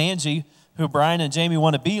and Angie, who Brian and Jayme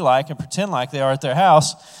want to be like and pretend like they are at their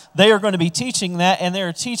house, they are going to be teaching that, and they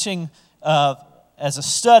are teaching as a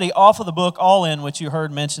study off of the book All In, which you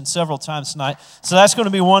heard mentioned several times tonight. So that's going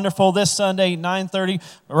to be wonderful this Sunday, 9:30,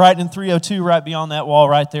 right in 302, right beyond that wall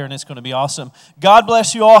right there, and it's going to be awesome. God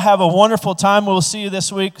bless you all. Have a wonderful time. We'll see you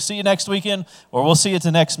this week, see you next weekend, or we'll see you at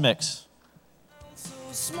the next mix. So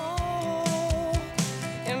small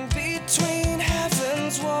in between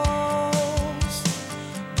heaven's walls,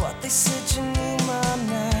 but they said you knew my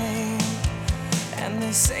name, and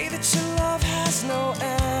they say that your love has no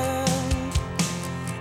end.